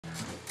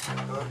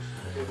How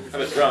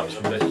about drums?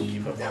 I bet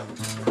you keep up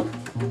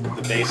on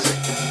the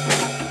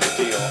basic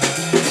deal.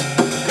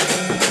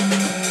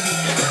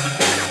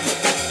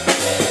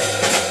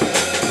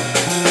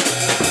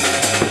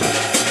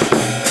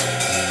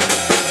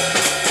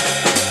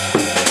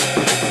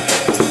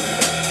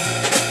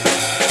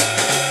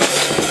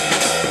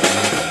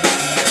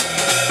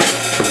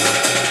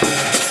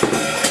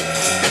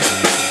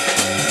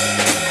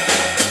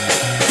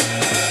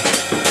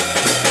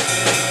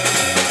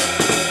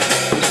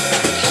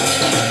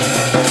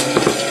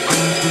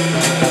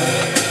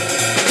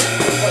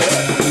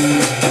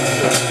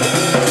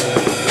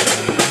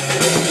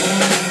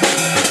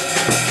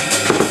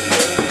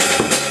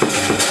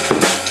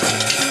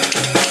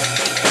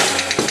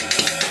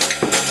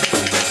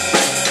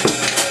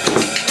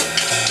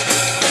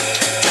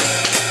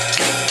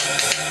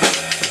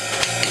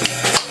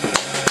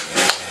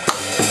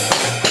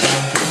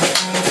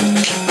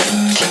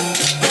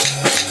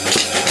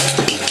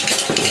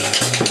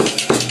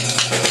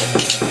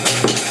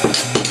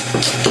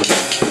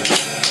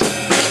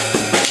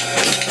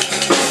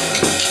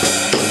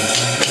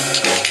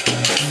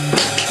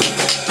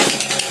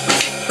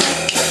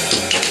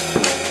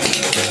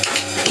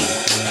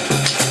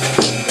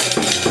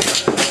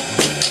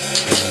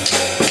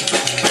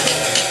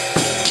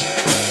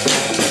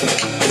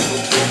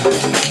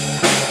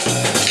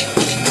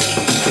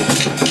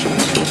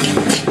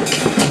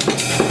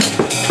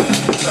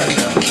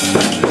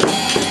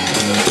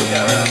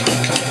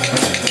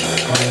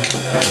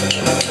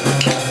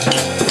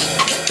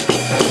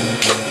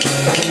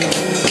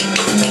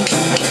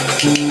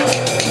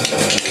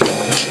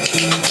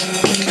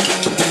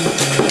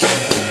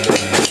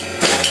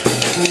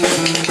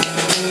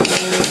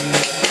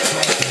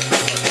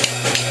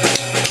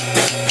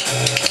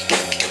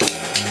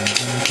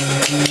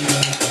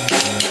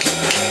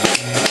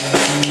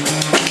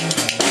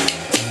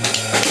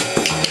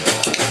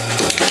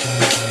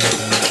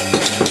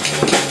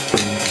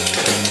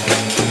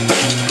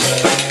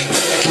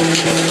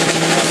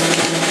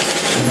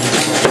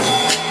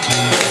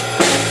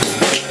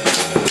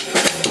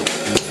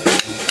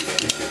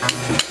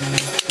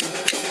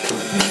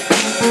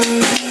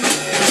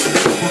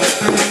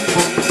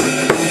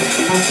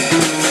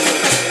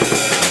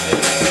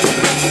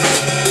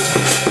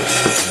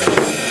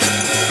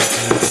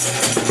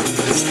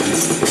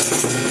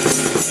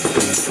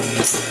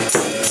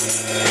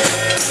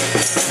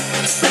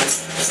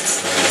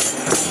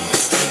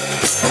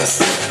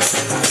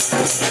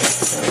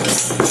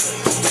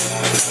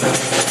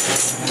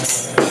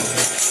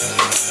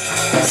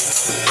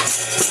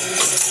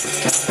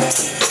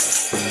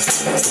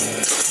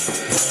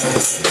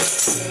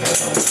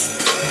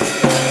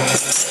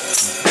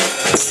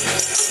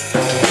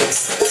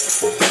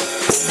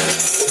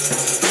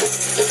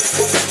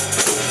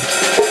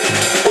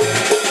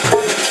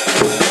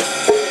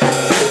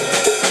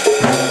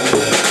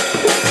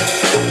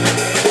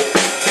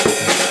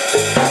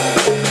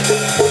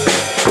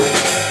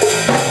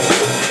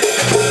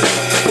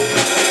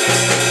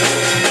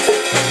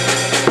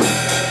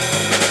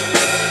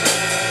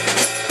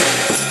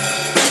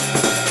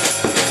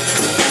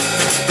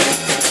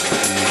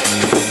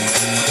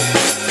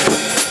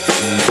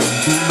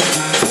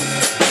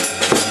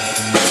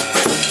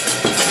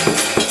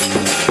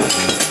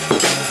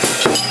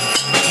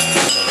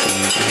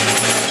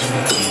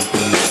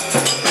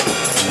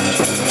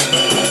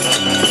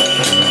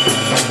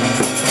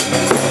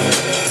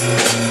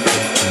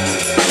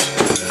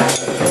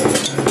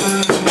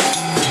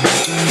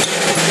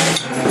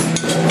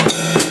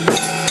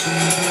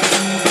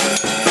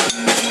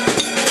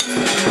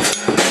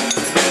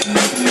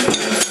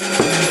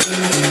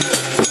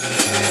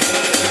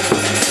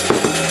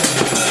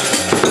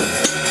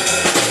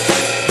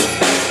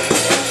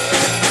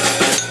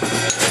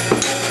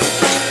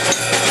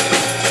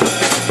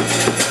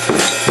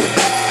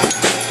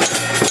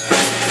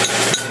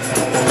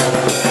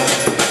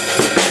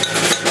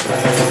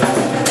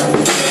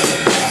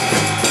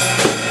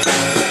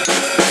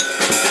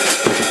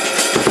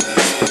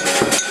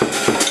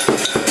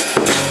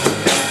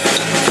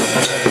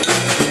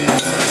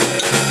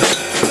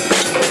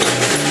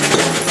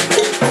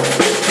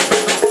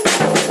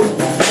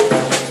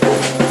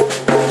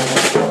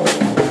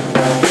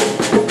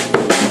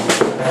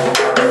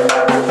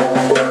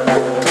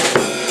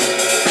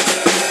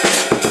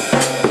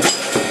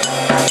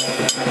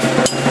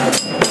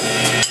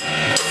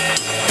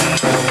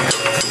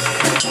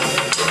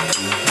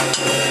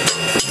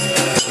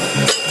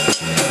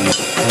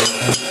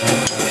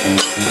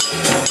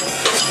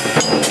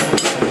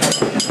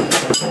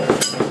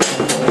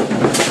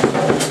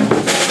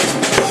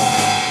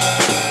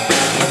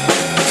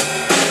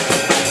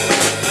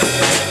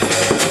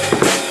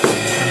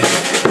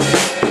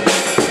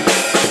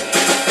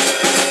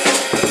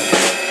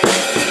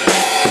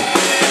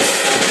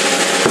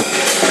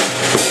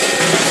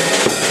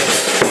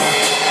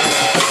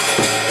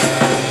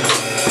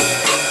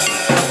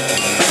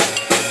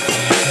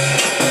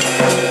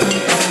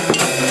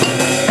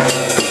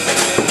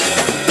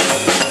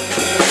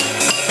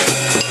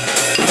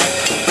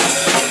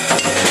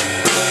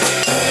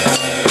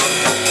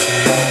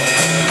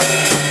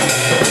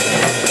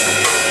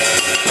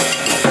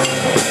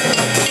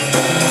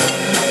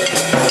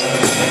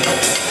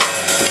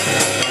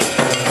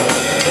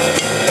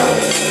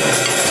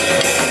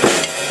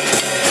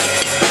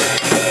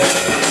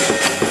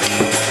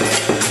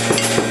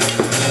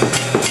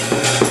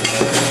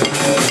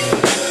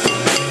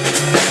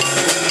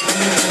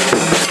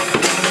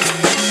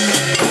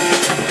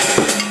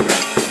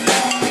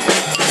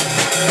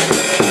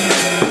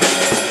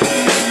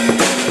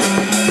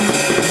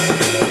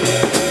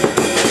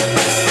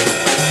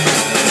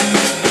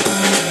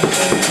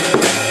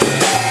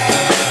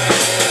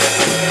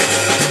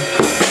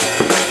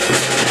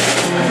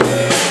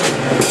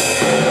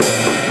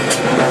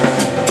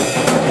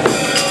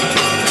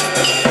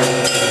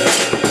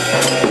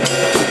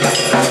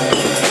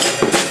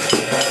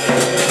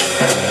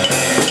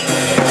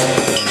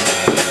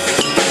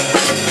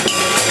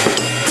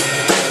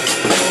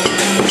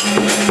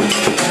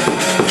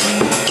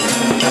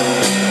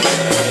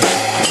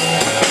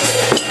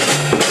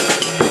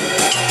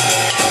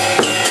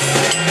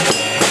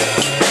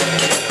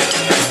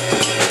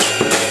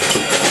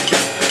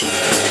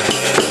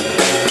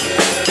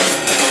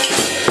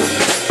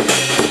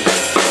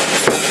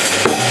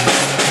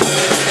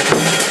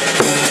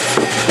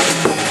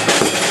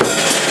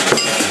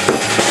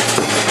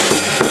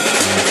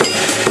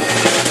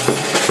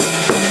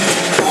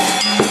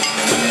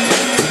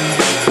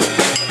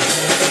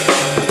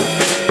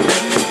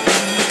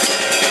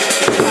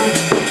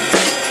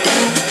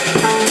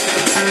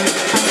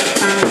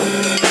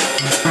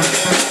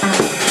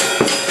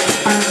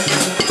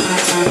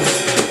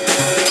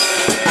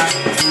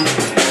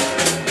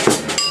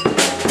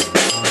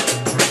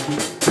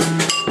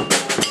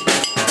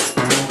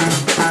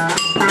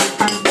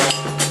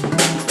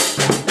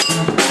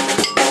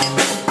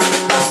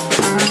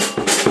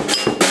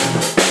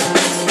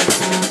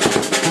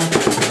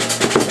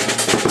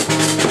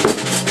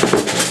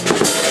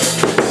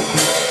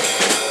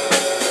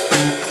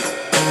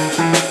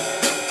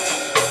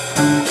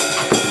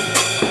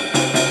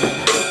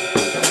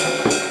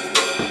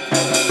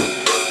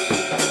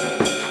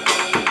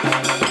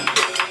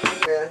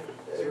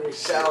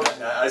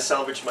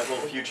 washed my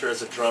whole future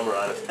as a drummer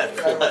out of that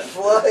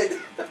Flood.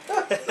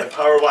 I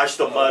power washed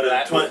the mud,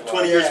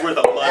 20 years worth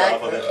of mud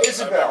off of it.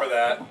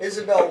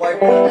 Isabel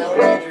wiped out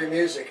Alexandria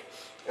Music,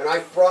 and I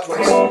brought my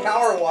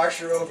power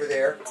washer over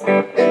there,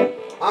 and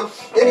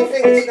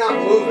anything that's not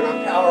moving,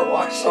 I'm power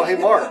washing. Oh, hey,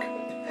 Mark.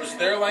 Was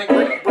there like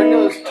bring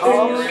those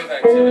toms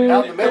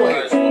out the middle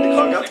here.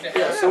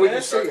 Yeah, so we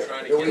can see it.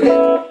 No, we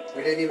didn't.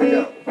 We didn't even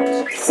know.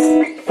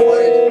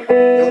 Flooded.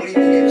 Nobody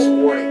even gave us a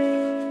warning.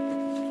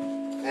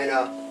 And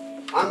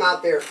I'm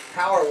out there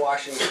power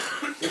washing.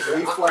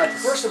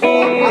 First of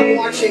all, I'm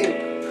watching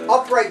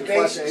upright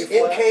basses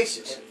in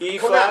cases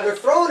come out. They're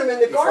throwing them in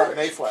the garbage.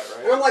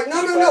 And I'm like, no,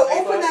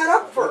 open that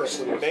up first.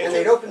 And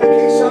they'd open the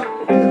case up,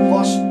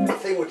 and the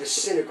thing would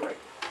disintegrate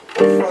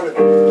in front of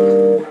me.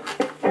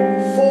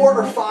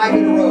 4 or 5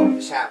 in a row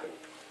this happened.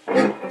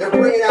 And they're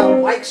bringing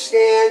out mic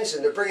stands,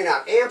 and they're bringing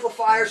out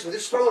amplifiers, and they're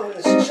just throwing them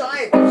in this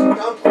giant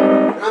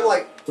dumpster. And I'm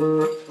like,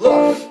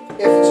 look,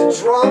 if it's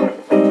a drum,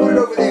 put it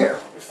over there.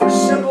 If there's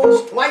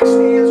cymbals, mic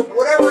stands,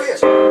 whatever it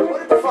is,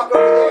 put it the fuck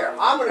over there.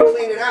 I'm going to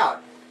clean it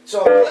out.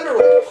 So I'm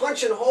literally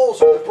punching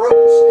holes with a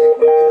broken stick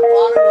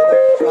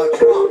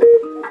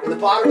in the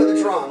bottom of the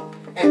drum,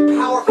 and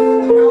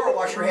putting the power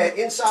washer head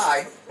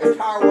inside, and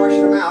power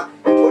washing them out,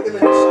 and putting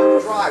them in the sun to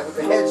dry with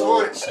the heads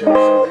on it still,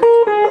 so they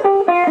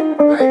don't work.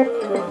 Right?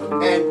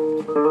 And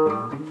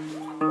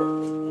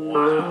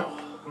wow.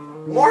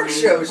 Mark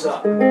shows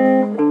up.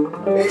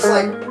 And he's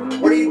like,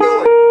 what are you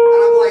doing?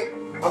 And I'm like,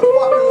 I'm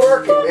fucking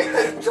working, man.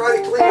 I'm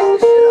trying to clean all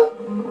this shit up.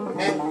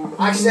 And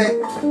I said,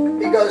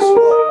 he goes,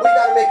 well, we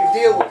got to make a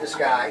deal with this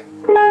guy.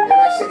 And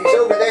I said, he's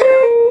over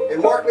there.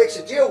 And Mark makes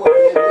a deal with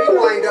him, and we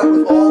wind up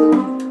with all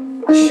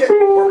the shit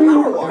we're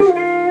power washing.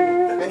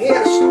 And he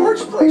had a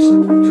storage place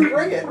to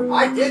bring it.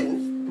 I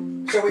didn't.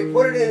 So we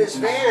put it in his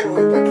van.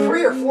 We put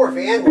 3 or 4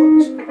 van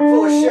loads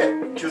full of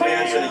shit. 2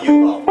 vans and a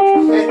U-Haul.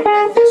 And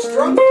this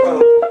drum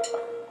throne,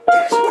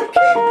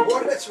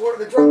 that's one of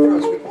the drum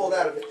thrones we pulled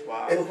out of it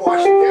and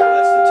washed it down.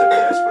 That's the tip of the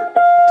iceberg.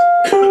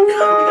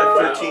 We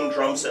got 13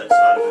 drum sets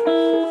out of it.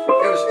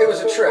 It was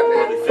a trip,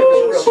 man. Probably It was a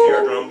 15 real snare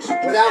trip. drums.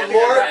 Without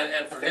Mark,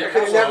 we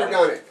could have never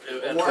done it.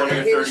 And Mark,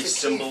 20 or he was 30 the key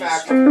cymbals.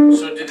 factor.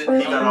 So did it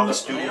He got all the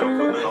studio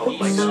equipment, all the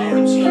mic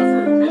stands.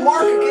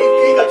 Mark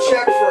gave a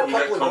check for a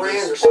couple of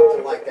grand or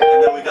something like that.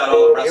 And then we got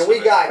all the rest And of it.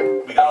 we got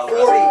all the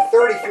rest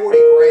 40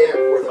 grand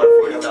worth about of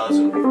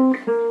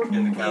 40,000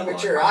 in the catalog.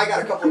 material. I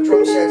got a couple of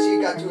drum sets.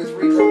 He got 2 or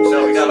 3 drum sets.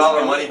 So we got all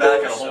our money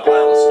back and a whole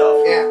pile of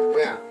stuff. Yeah.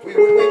 We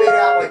made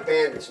out like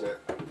bandits, man.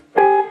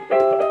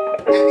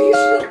 And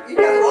you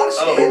got a lot of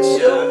stands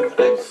still.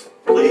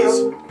 Please.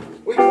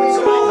 We cleaned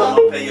it all up.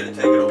 I'll pay you to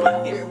take it away.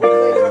 We cleaned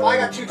it up. I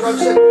got 2 drum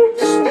sets.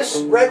 This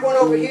red one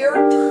over here,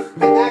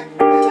 and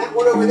that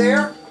one over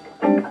there,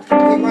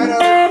 came right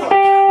out of the floor.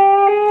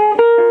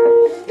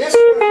 This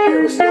one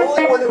here was the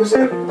only one that was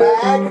in a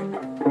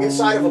bag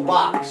inside of a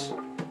box.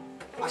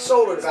 I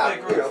sold it about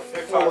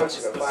 4 months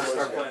ago, 5 months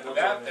ago.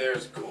 That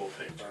there's a cool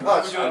picture. Oh,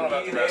 I don't know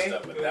about the rest of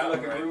it, but that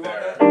one right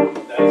there,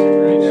 that's a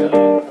great shot.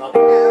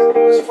 Yeah, it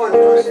was fun to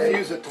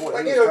Use it to what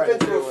Like, he's it's trying been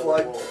to through a do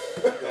flood. with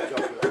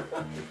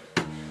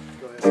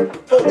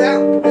Pulled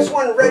out this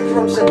one red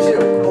drum set too.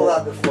 Pulled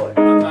out the flood.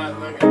 I'm not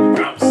looking at the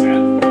drum set,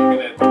 I'm looking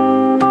at the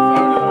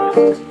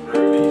photos. It's a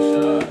groovy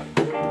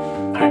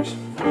shot. Action.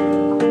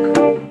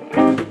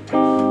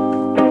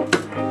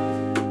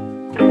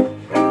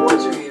 What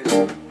chords are you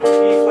using? E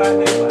flat,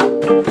 A flat.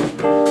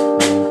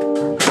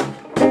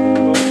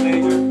 Both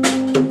major.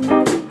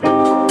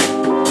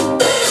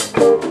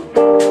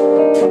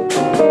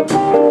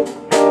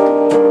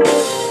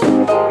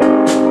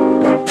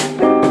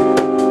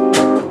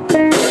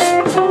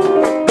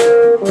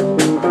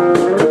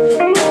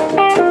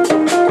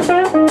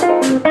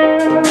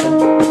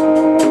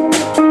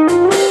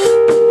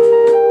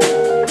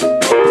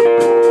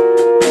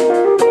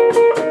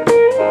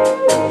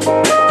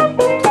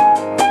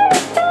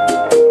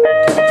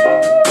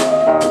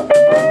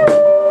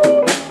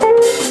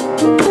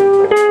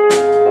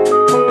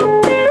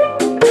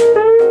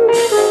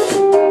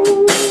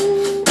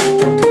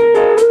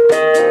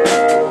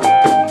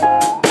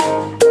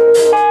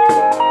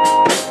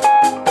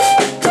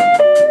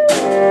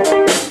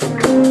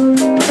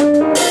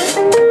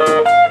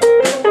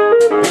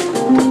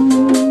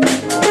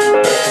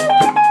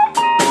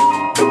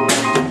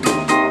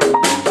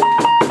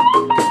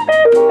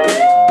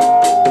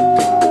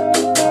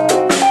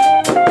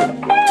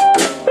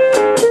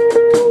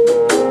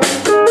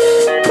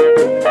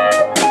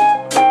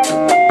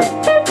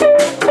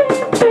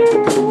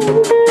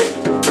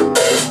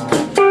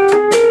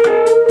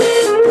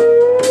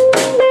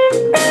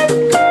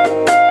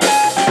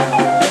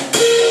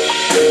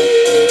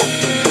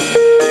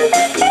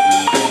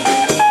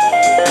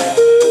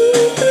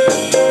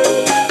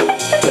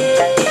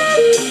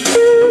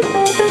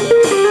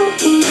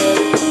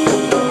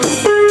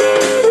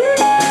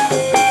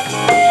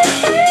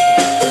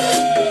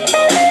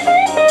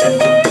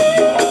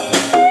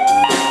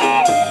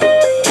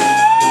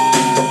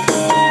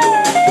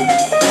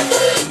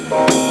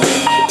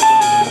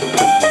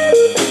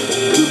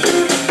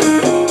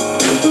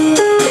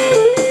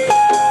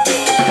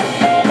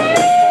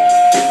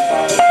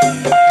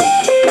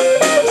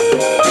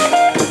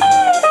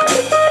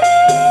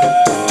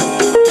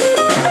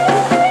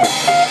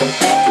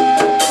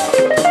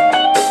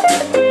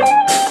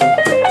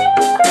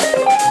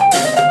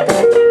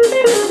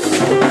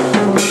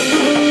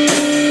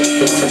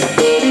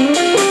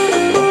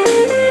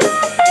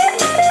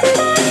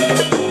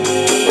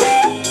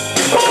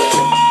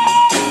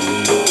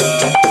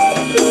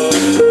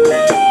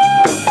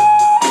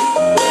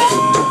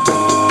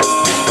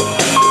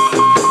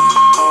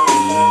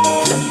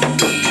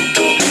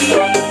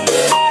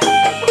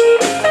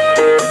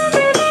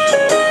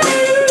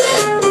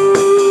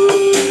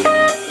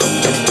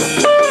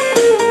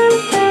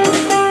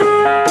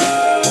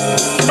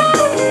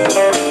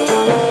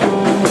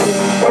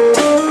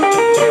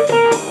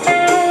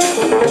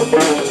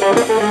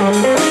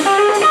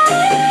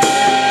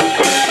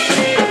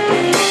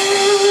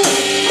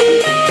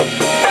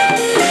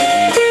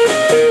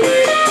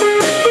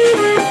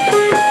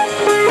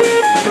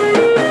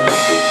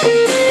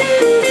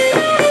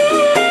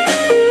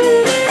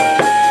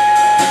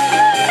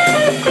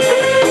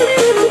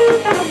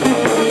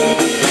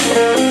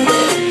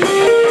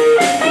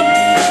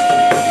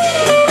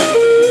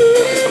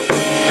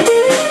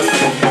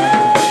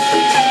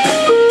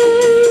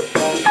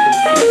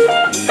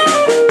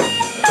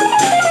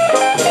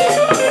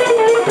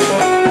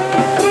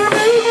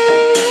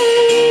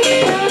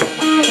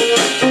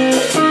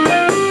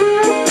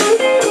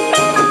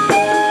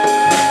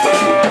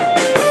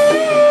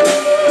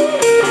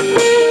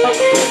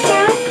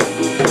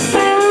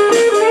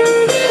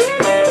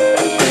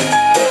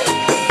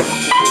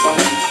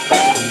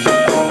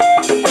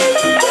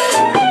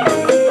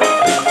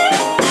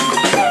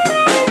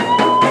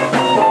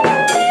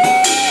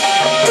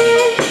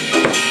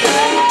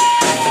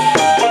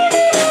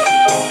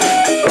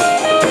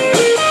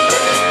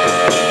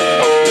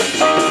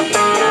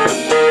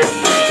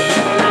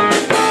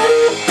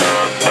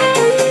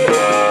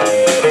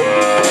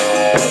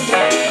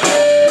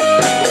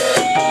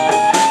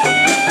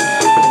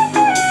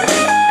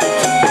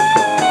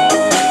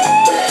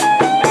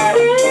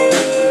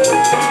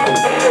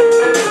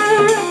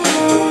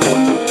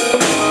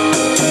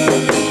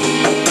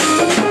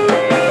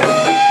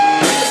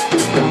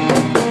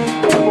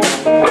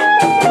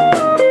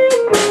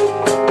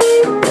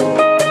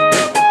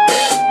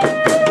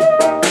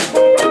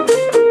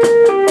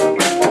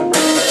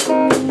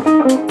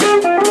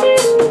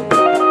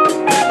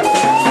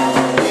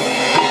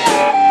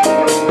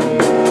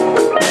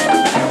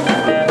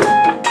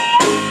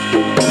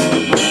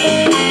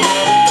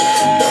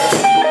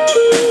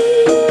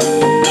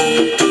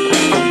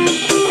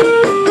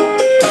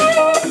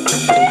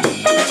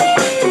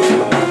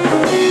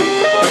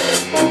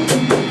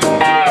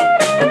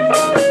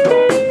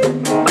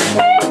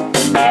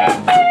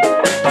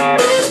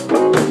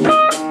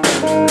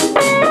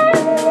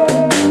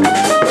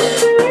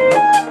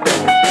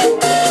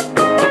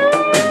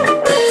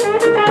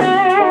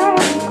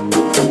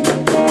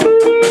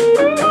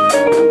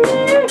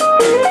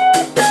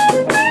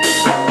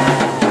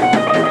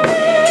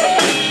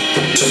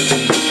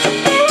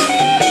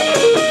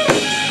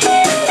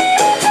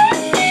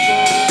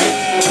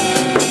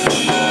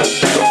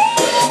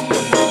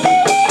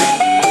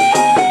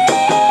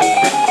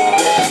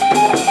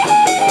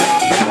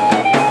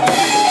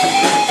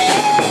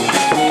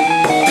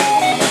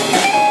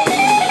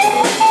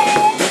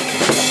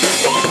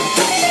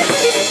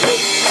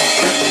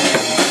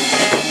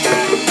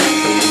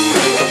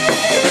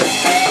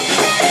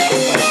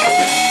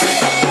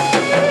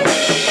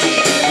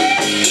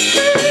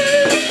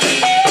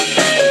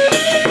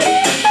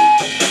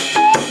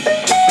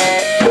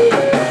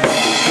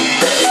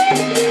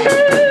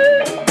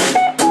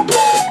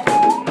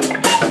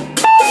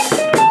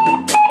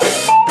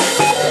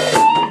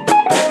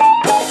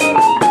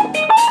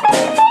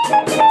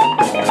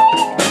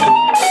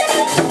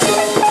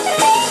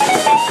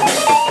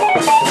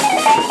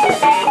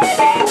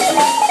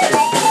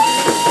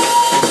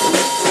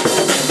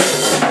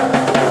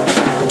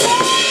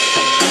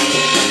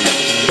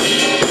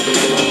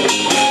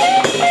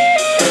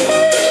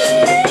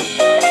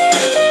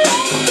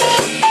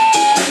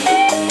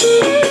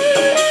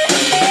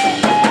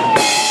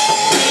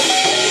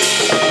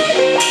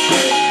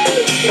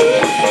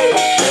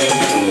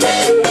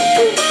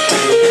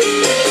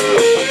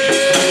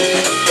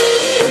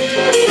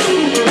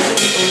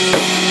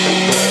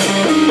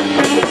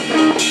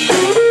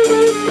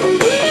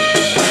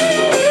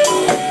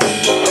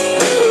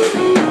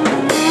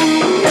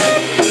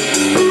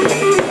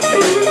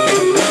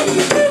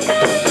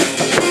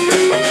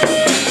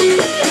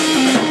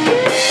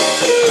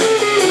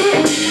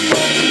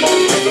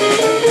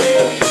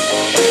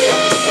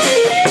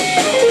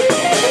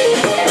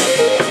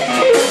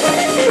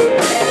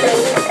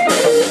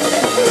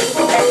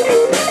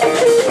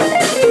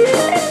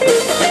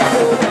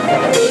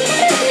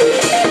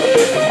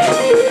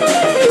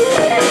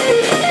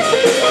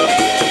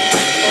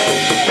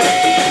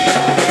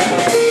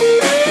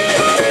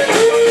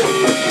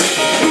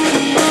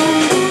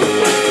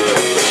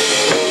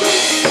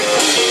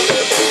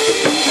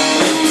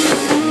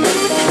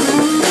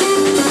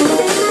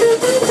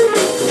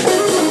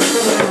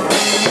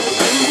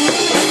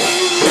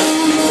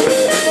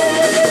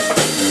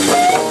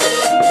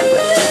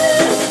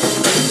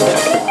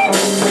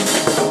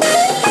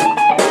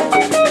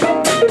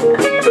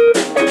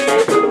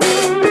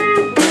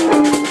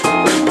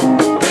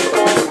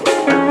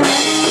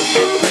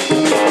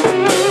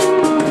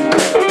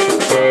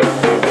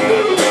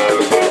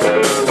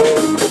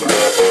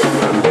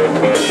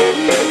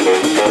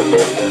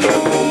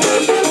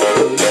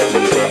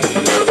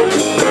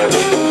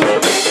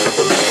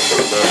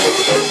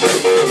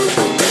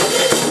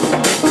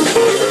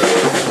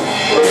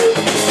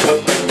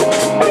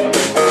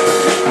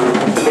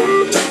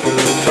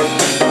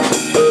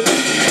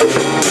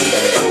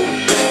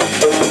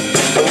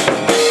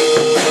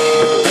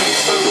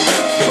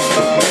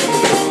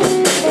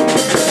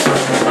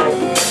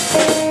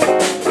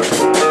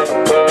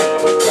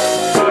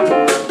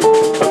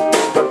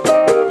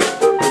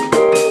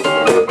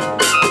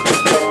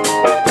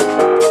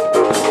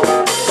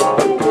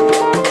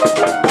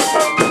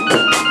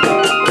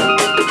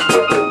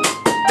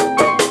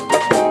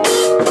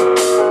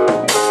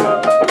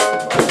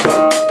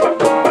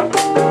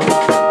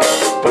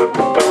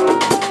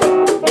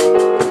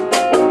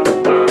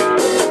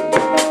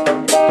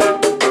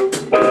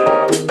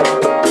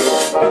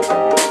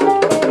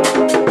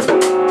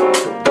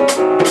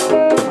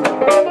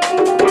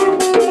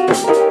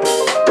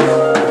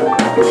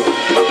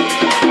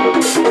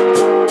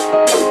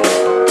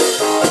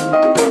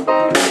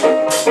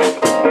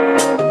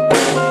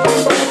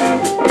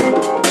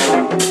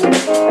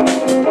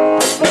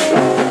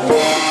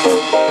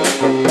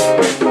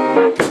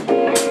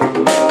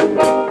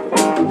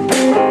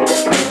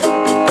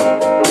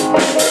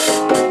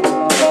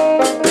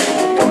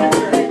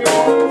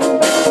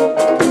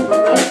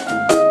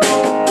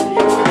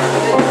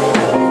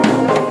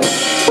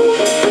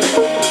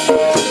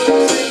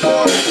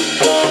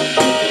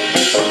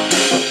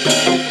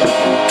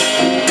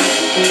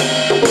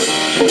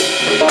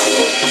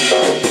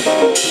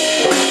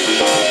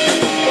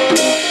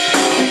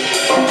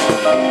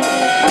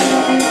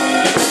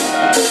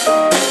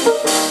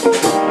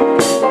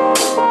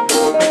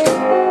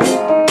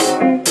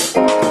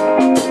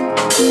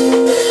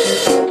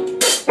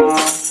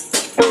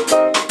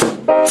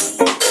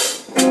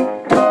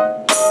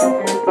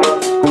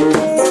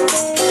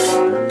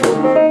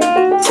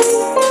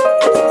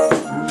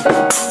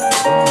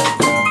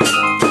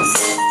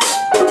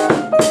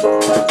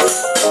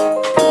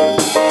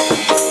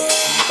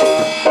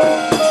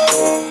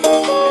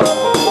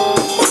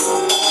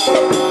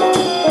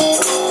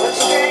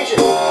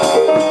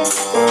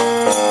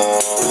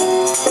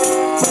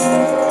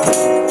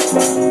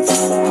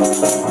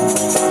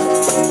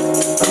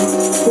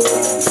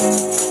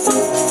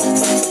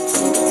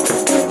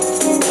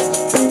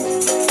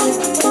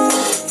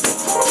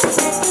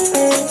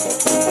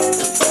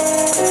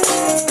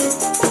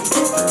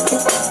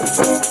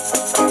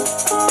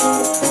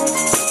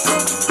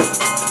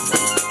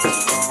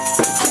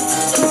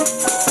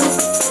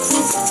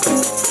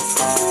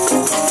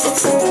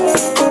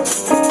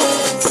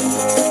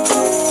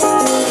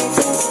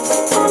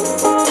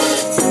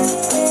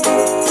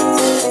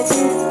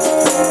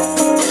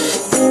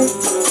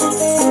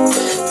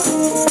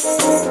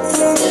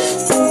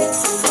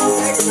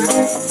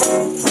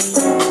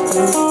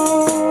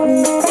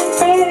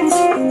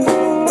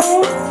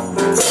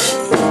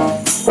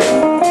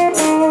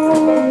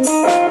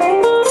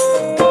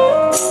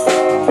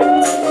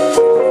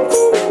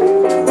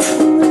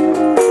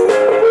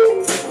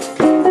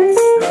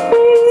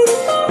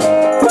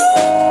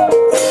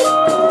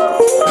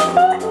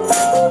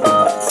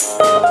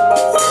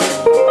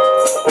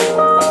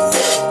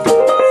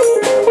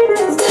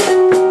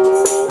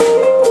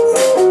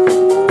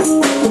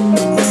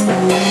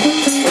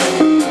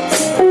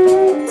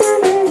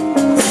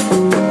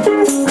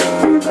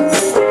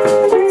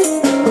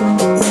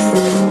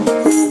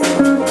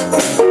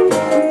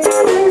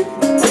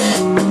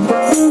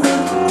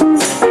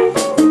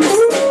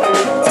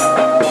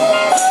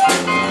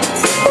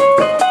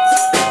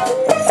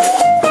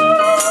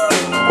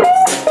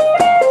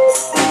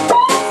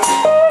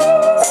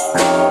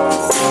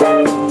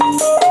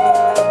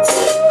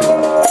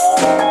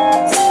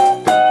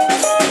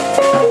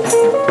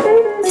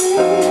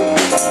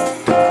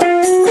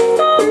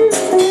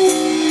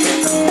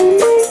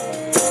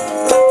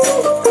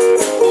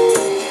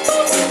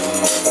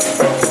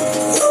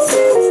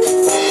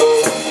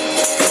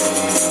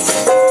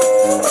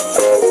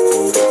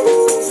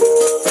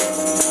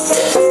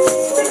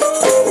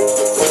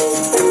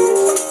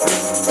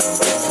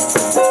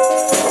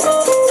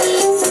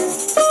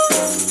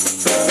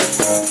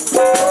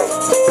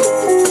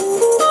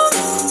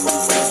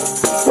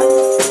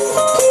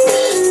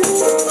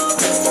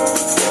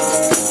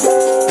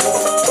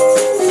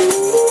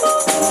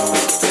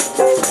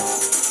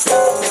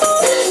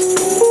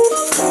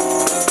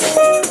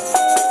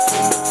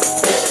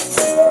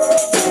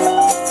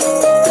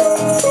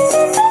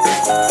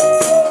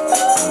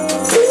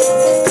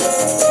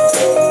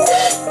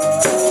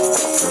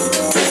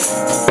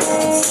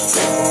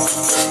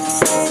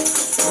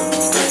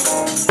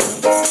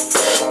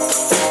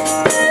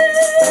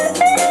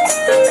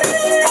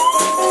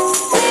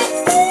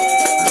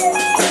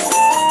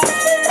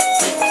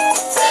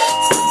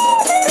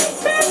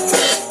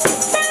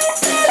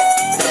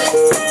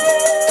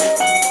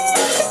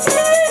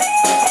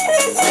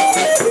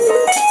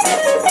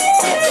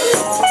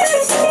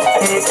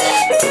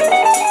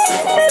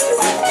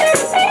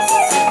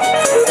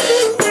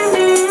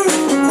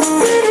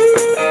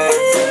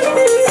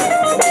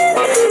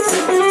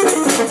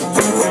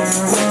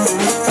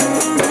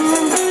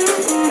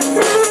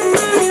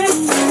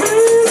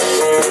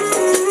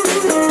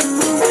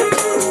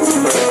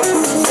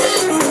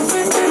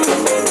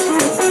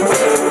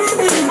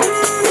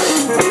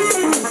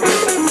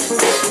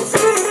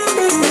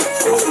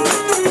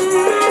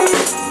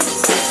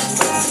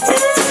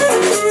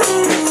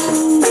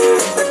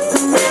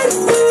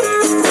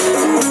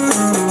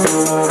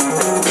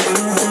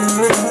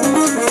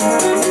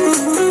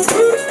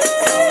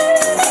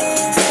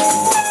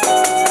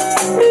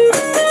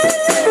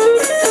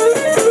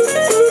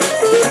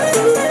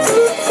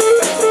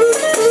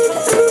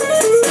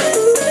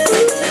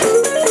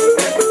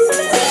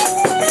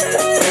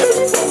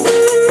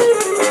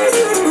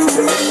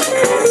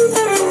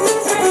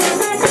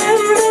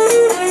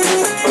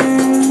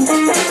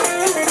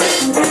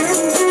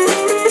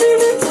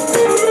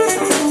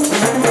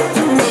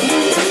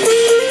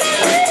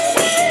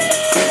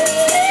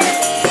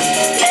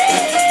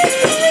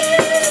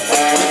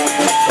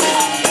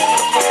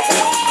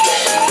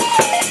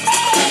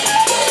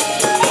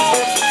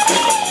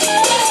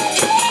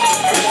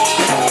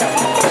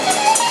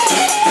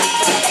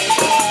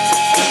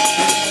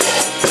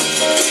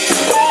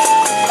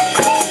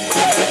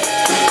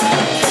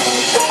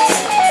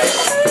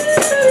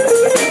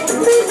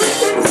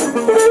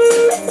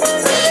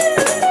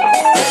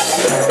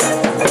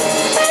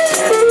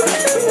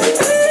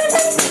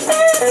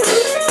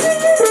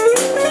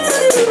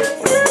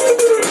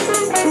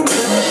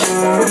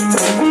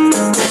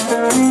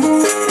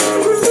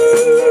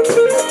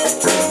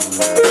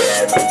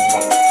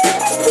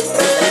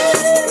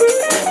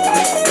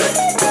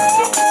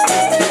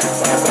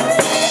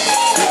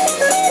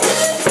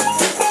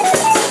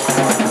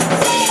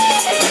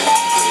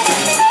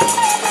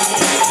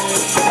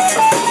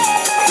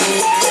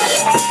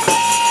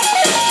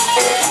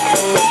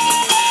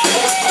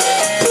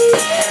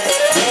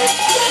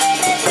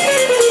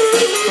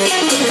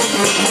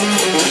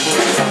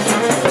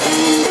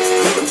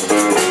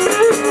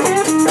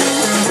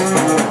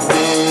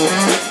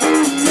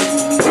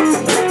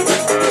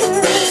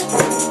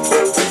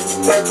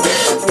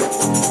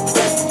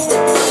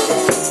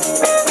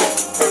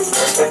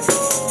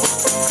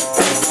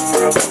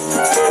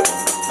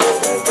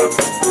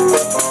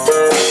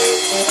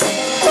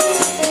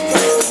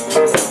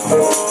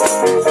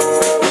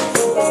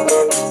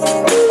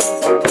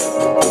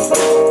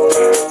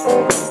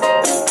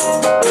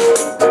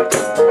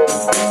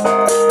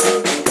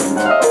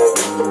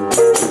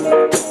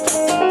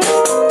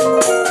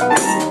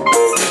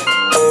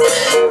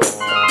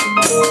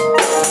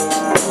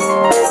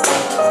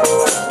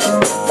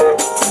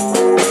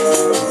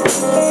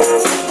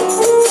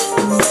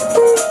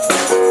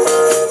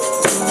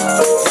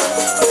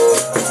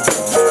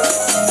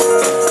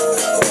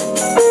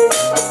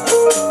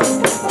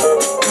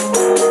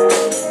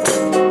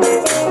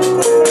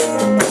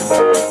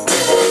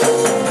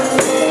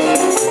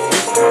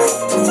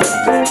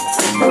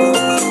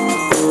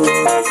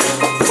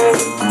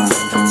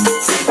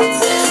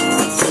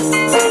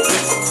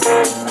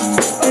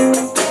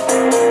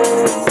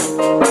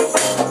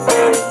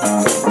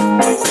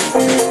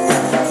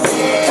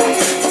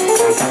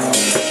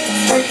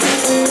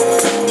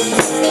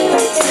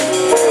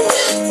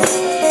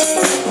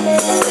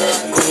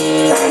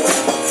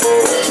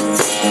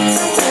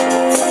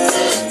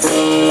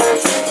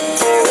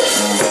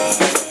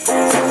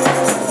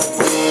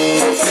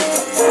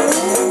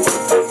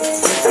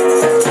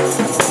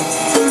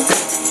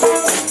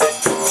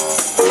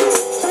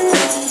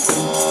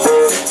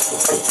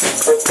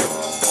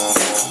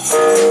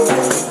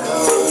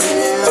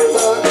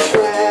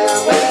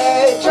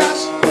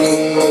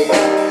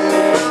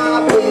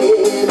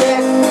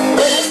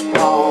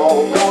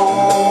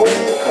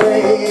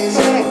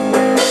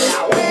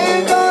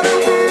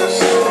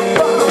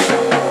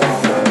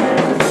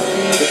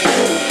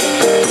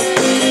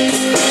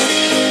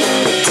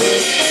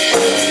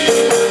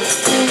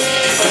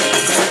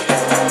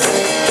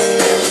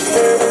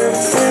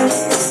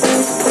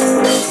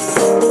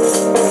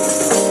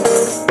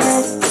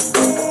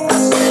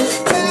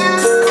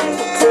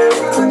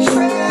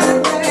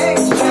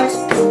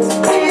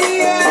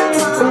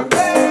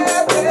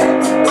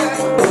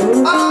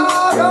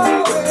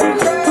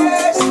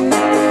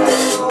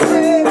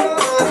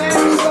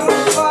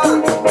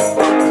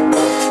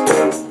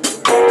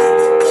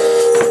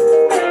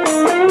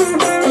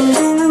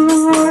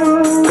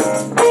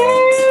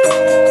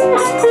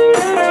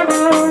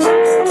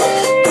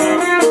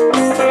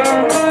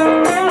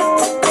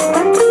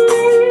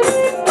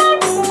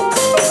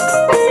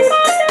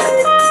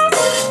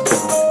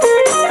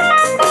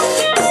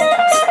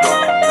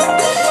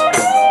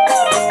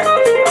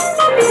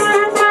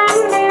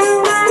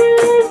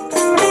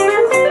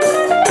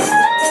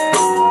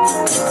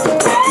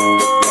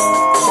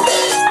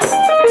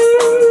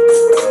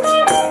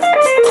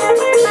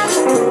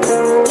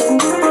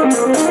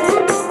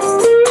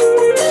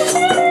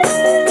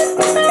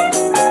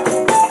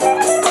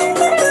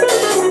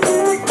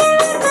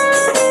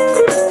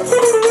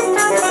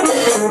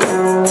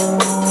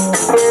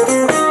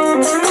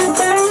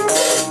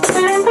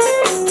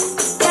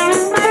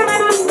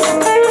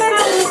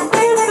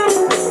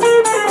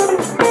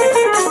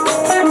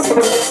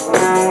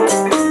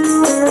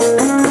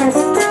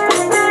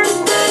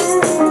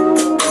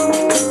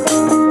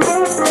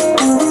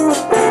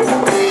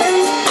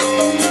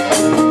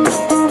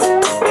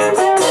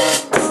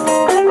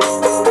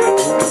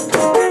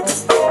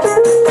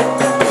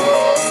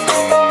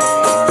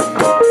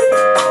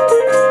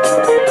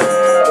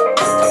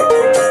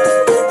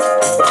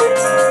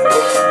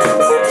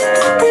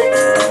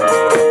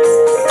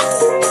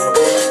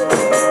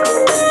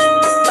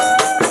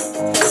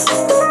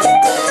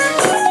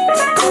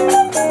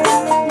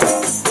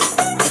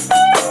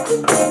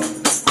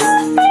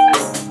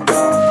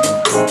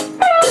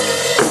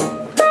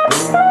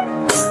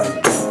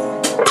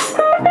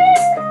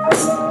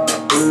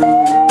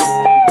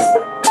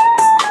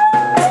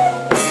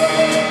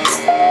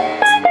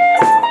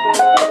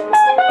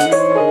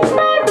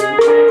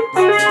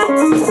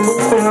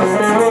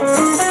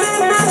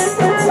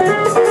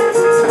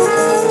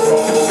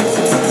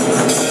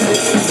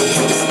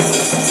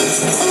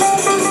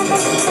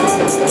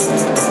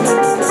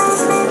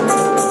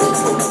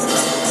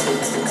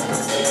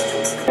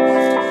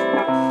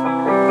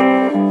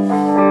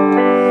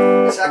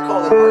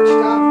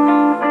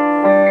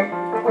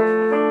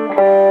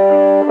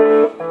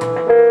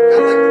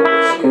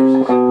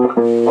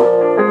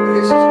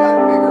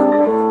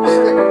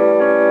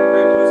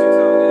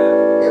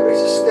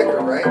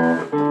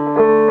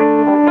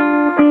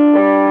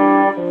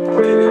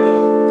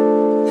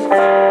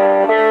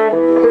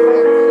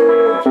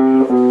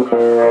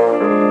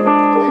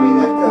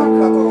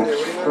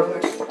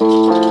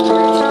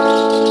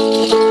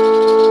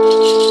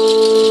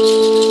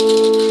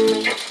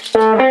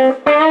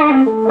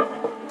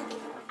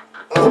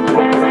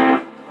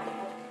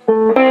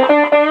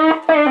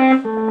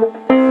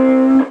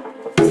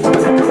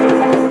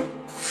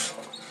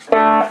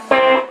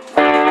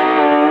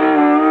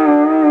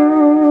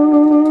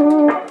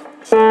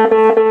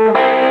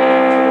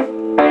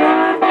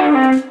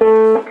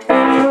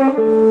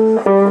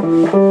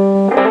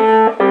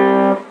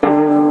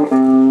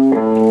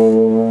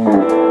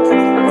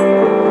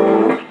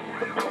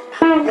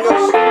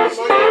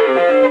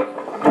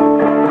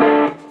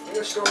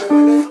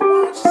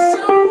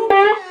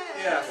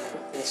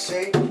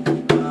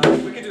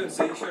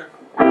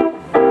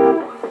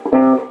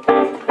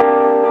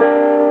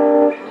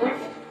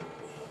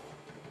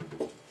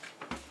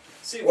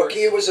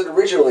 key was it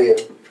originally in?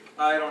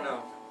 I don't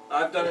know.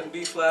 I've done it in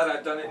B flat,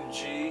 I've done it in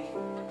G,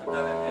 I've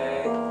done it in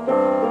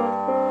A.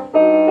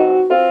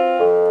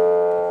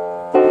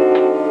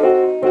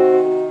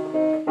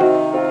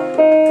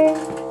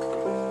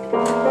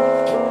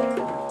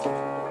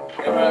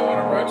 Anybody want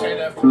to rotate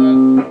after that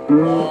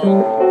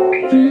long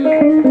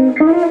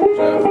jam?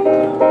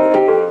 Jeff?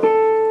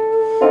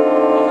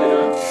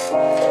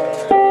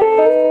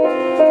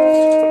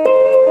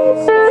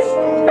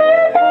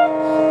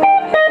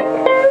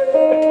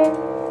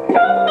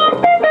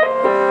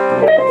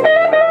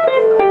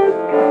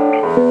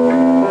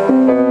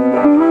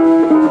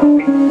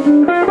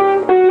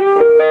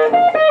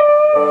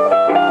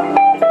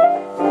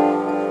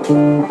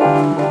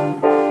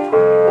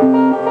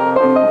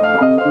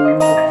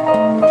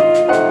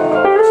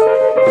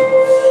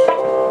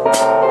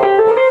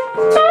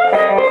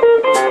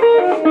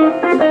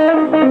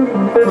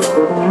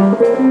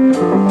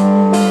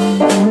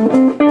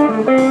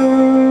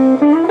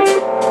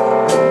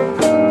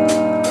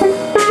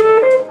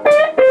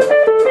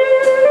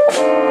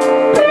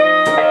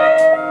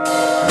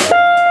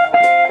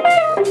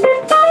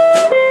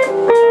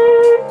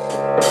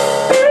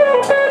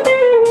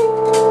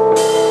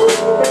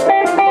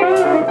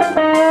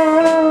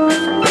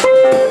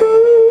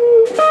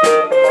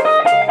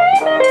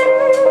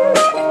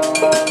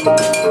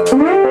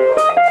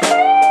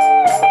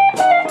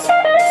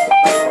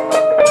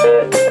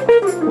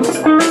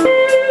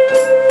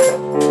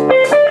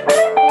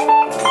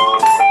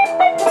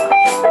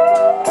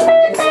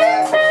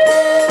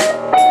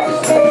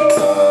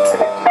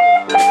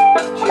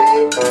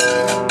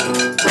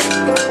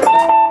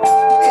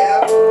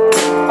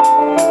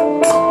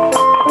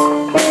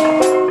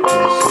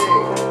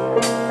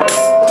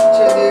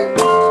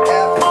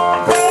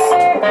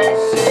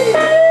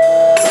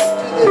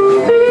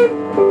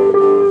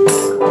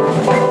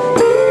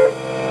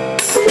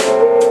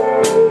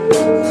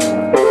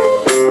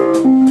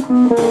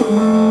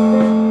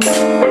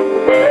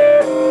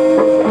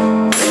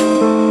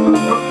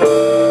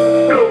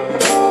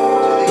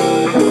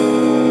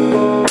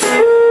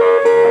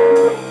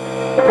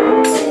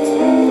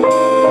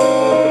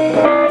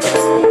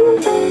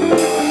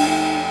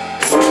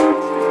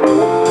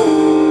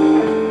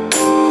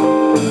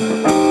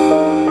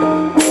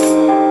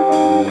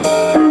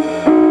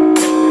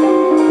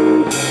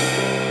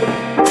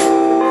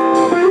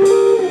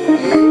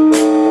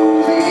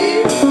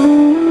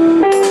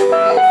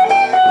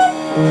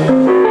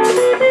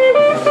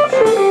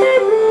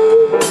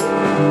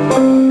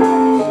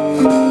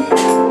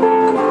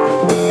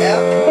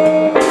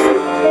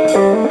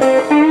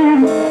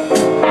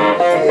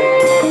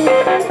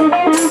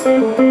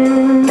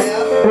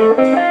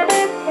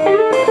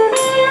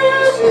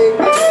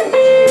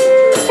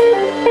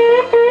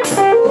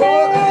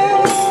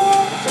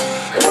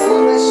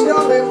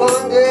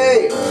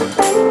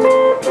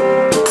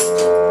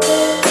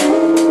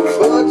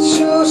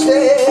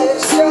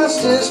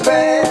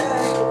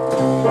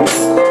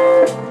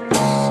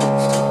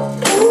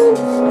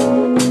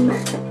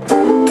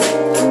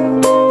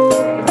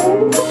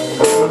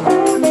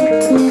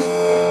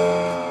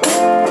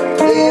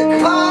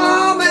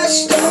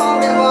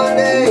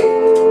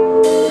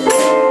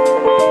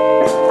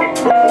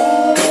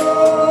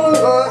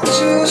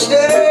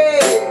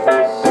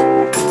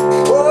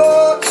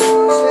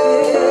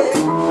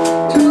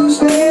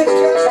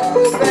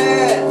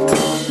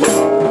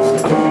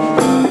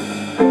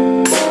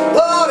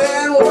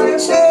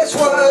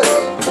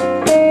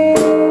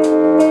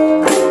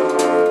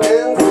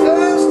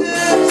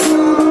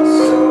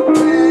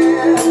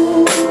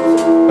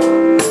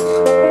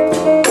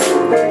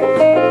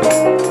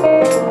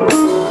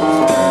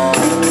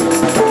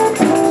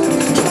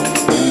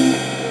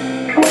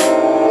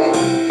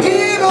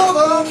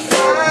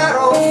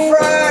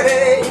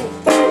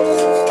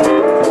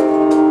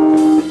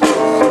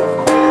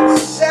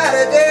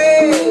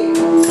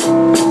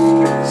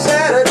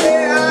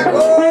 Saturday I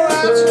go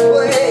out to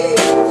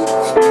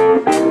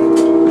play.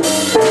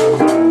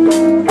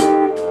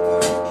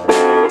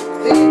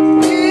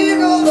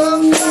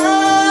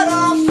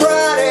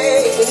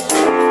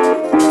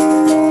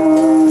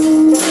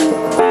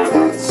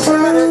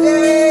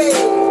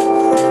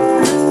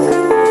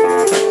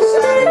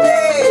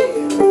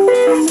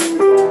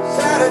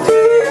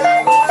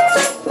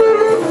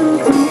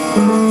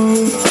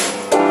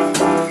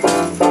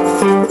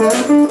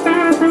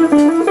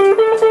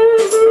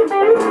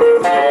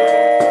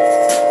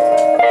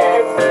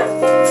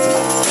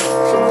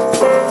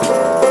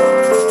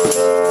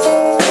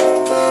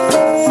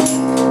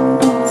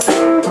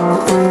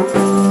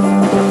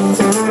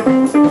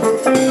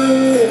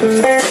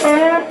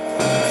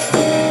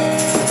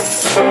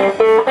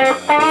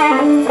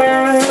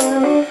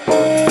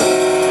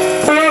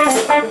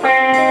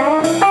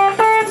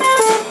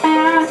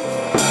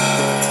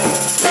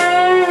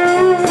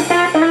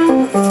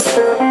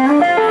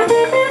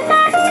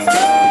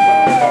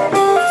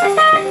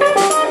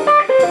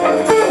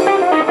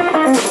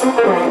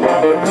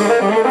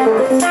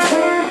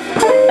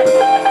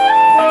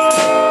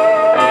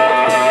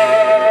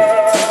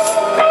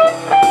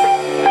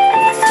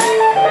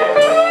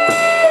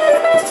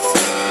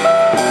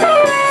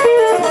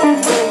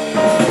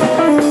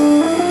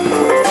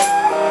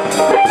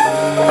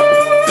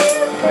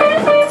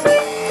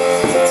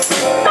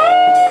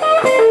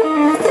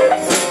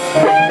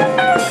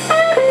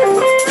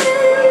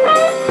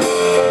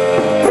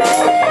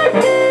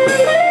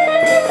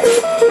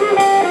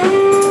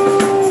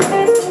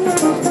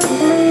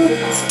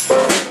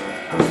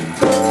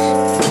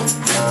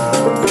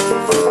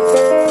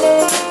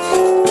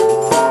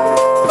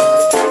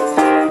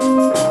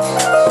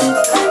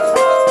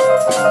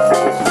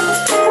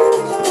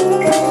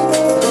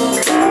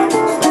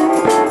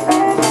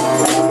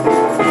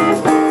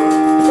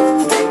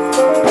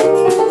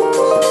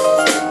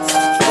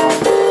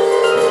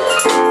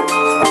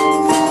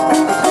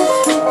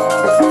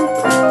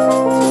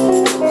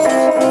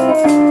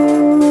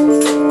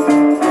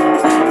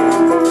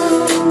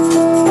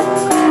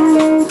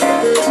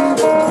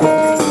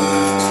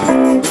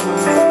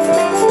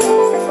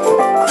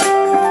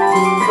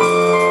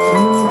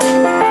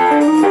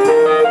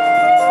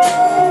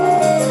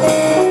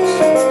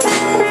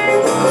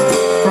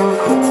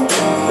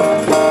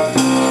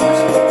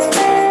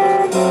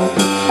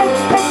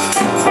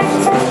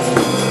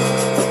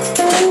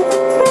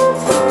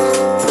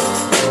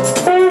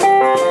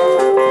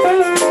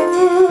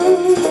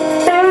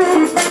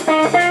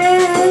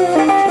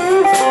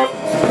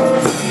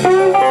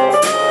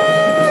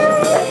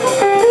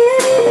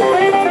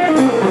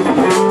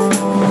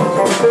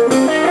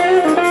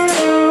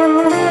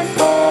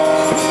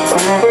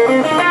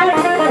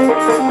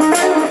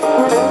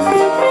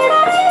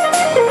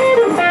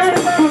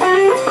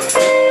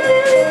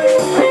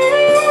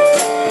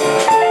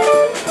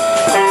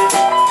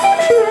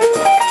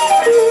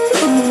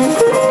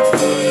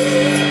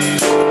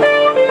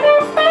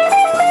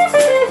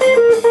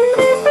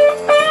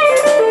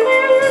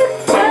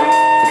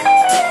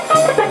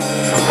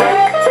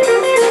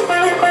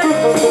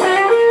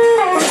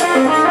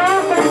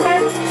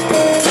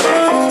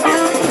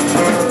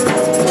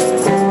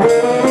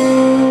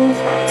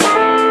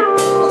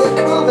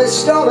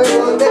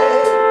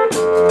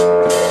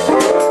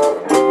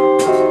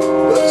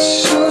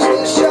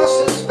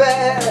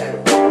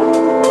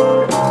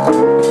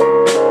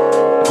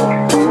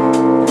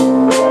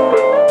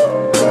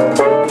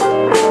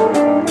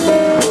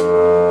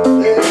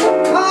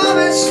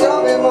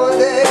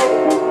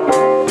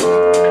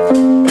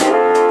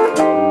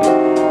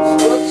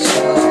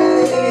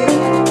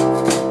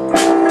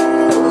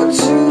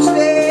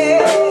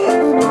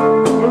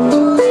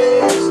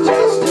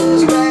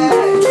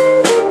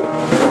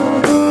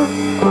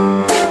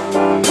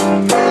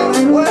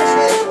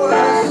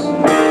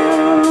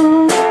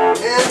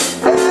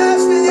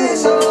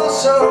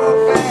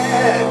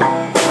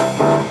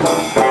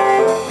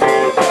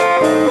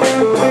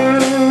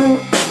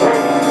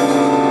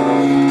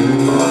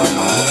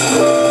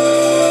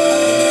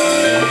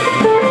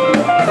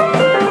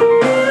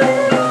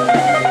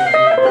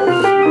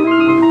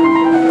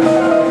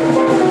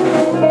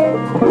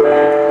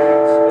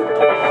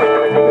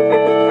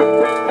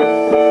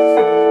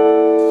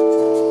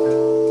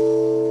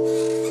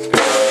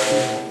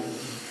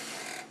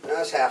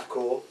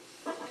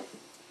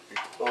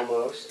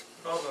 Almost.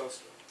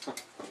 Almost.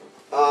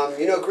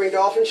 You know Green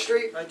Dolphin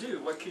Street? I do.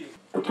 What key?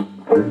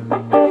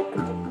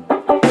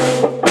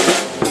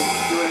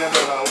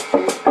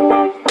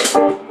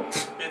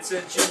 It's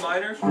in G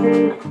minor,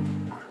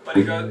 but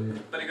he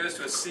goes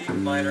to a C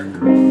minor,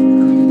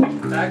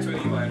 back to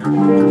an E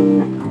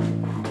minor.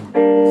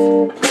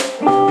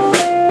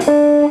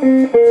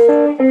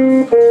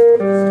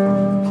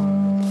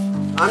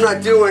 I'm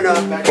not doing I'm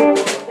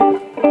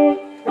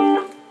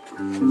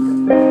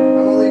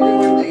only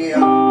doing the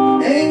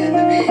A and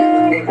the B.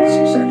 I'm going to go to the C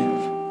section.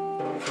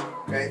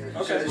 Okay. So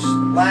Okay. there's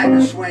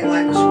Latin swing,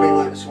 Latin swing,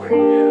 Latin swing.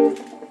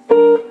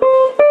 Yeah.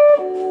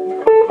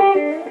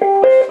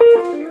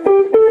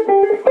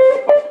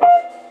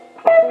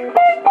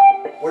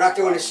 We're not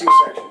doing the C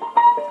section.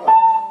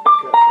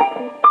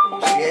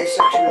 It's the A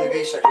section and the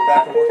B section,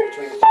 back and forth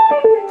between the two.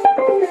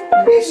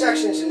 The B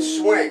section's in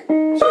swing.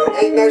 So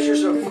 8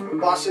 measures of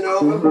bossa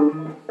nova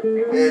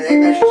and 8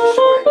 measures of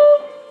swing.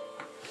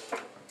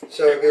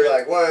 So it'd be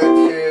like 1,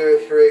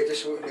 2, 3,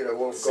 just,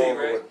 we'll C, go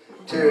over right? with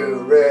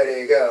 2,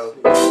 ready, go.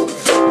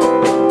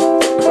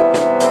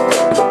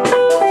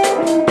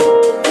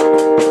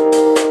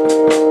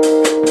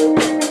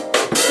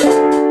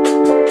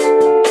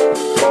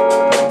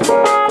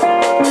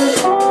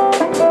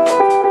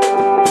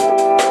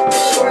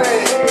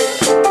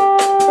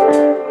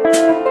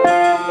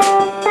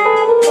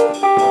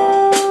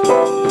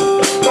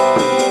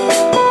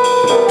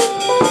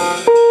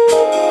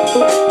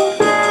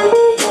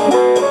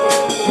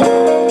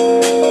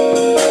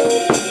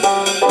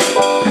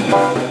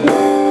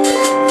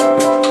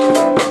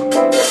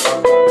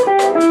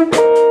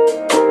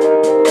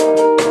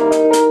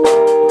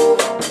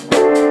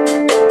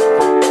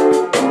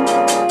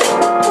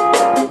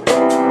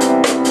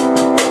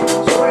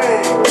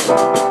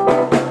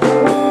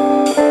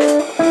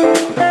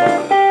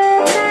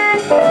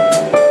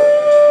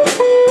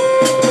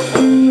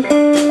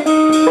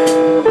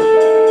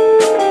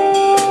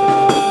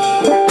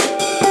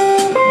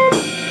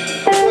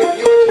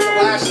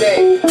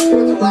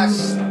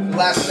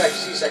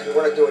 C-section,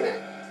 we're not doing that.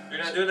 You're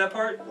not doing that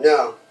part?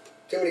 No.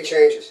 Too many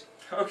changes.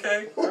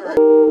 Okay. All right.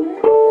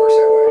 Works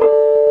that way.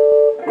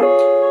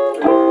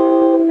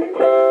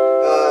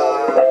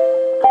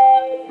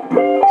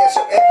 Yeah,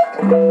 so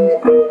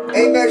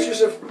 8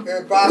 measures of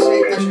boss,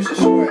 8 measures of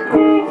swing.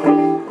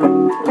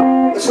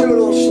 Let's do it a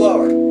little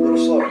slower. A little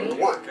slower.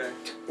 1, Okay.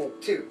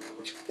 2,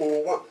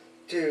 1,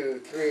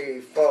 2,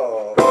 3,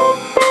 4.